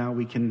presence, and now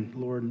we can,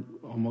 Lord,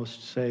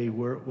 almost say,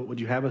 what would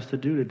you have us to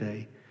do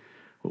today?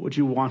 What would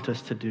you want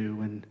us to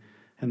do?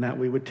 And that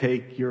we would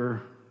take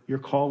your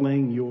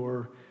calling,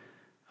 your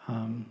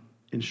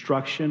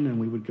instruction, and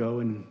we would go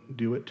and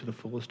do it to the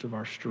fullest of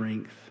our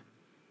strength.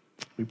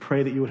 We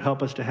pray that you would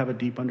help us to have a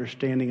deep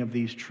understanding of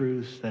these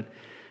truths, that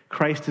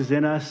Christ is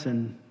in us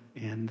and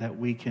that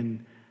we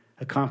can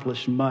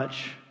accomplish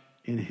much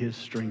in his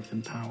strength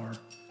and power.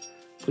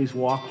 Please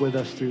walk with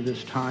us through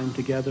this time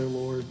together,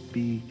 Lord.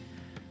 Be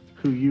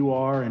who you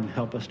are and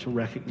help us to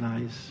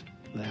recognize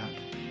that.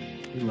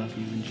 We love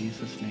you in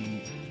Jesus'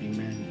 name.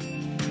 Amen.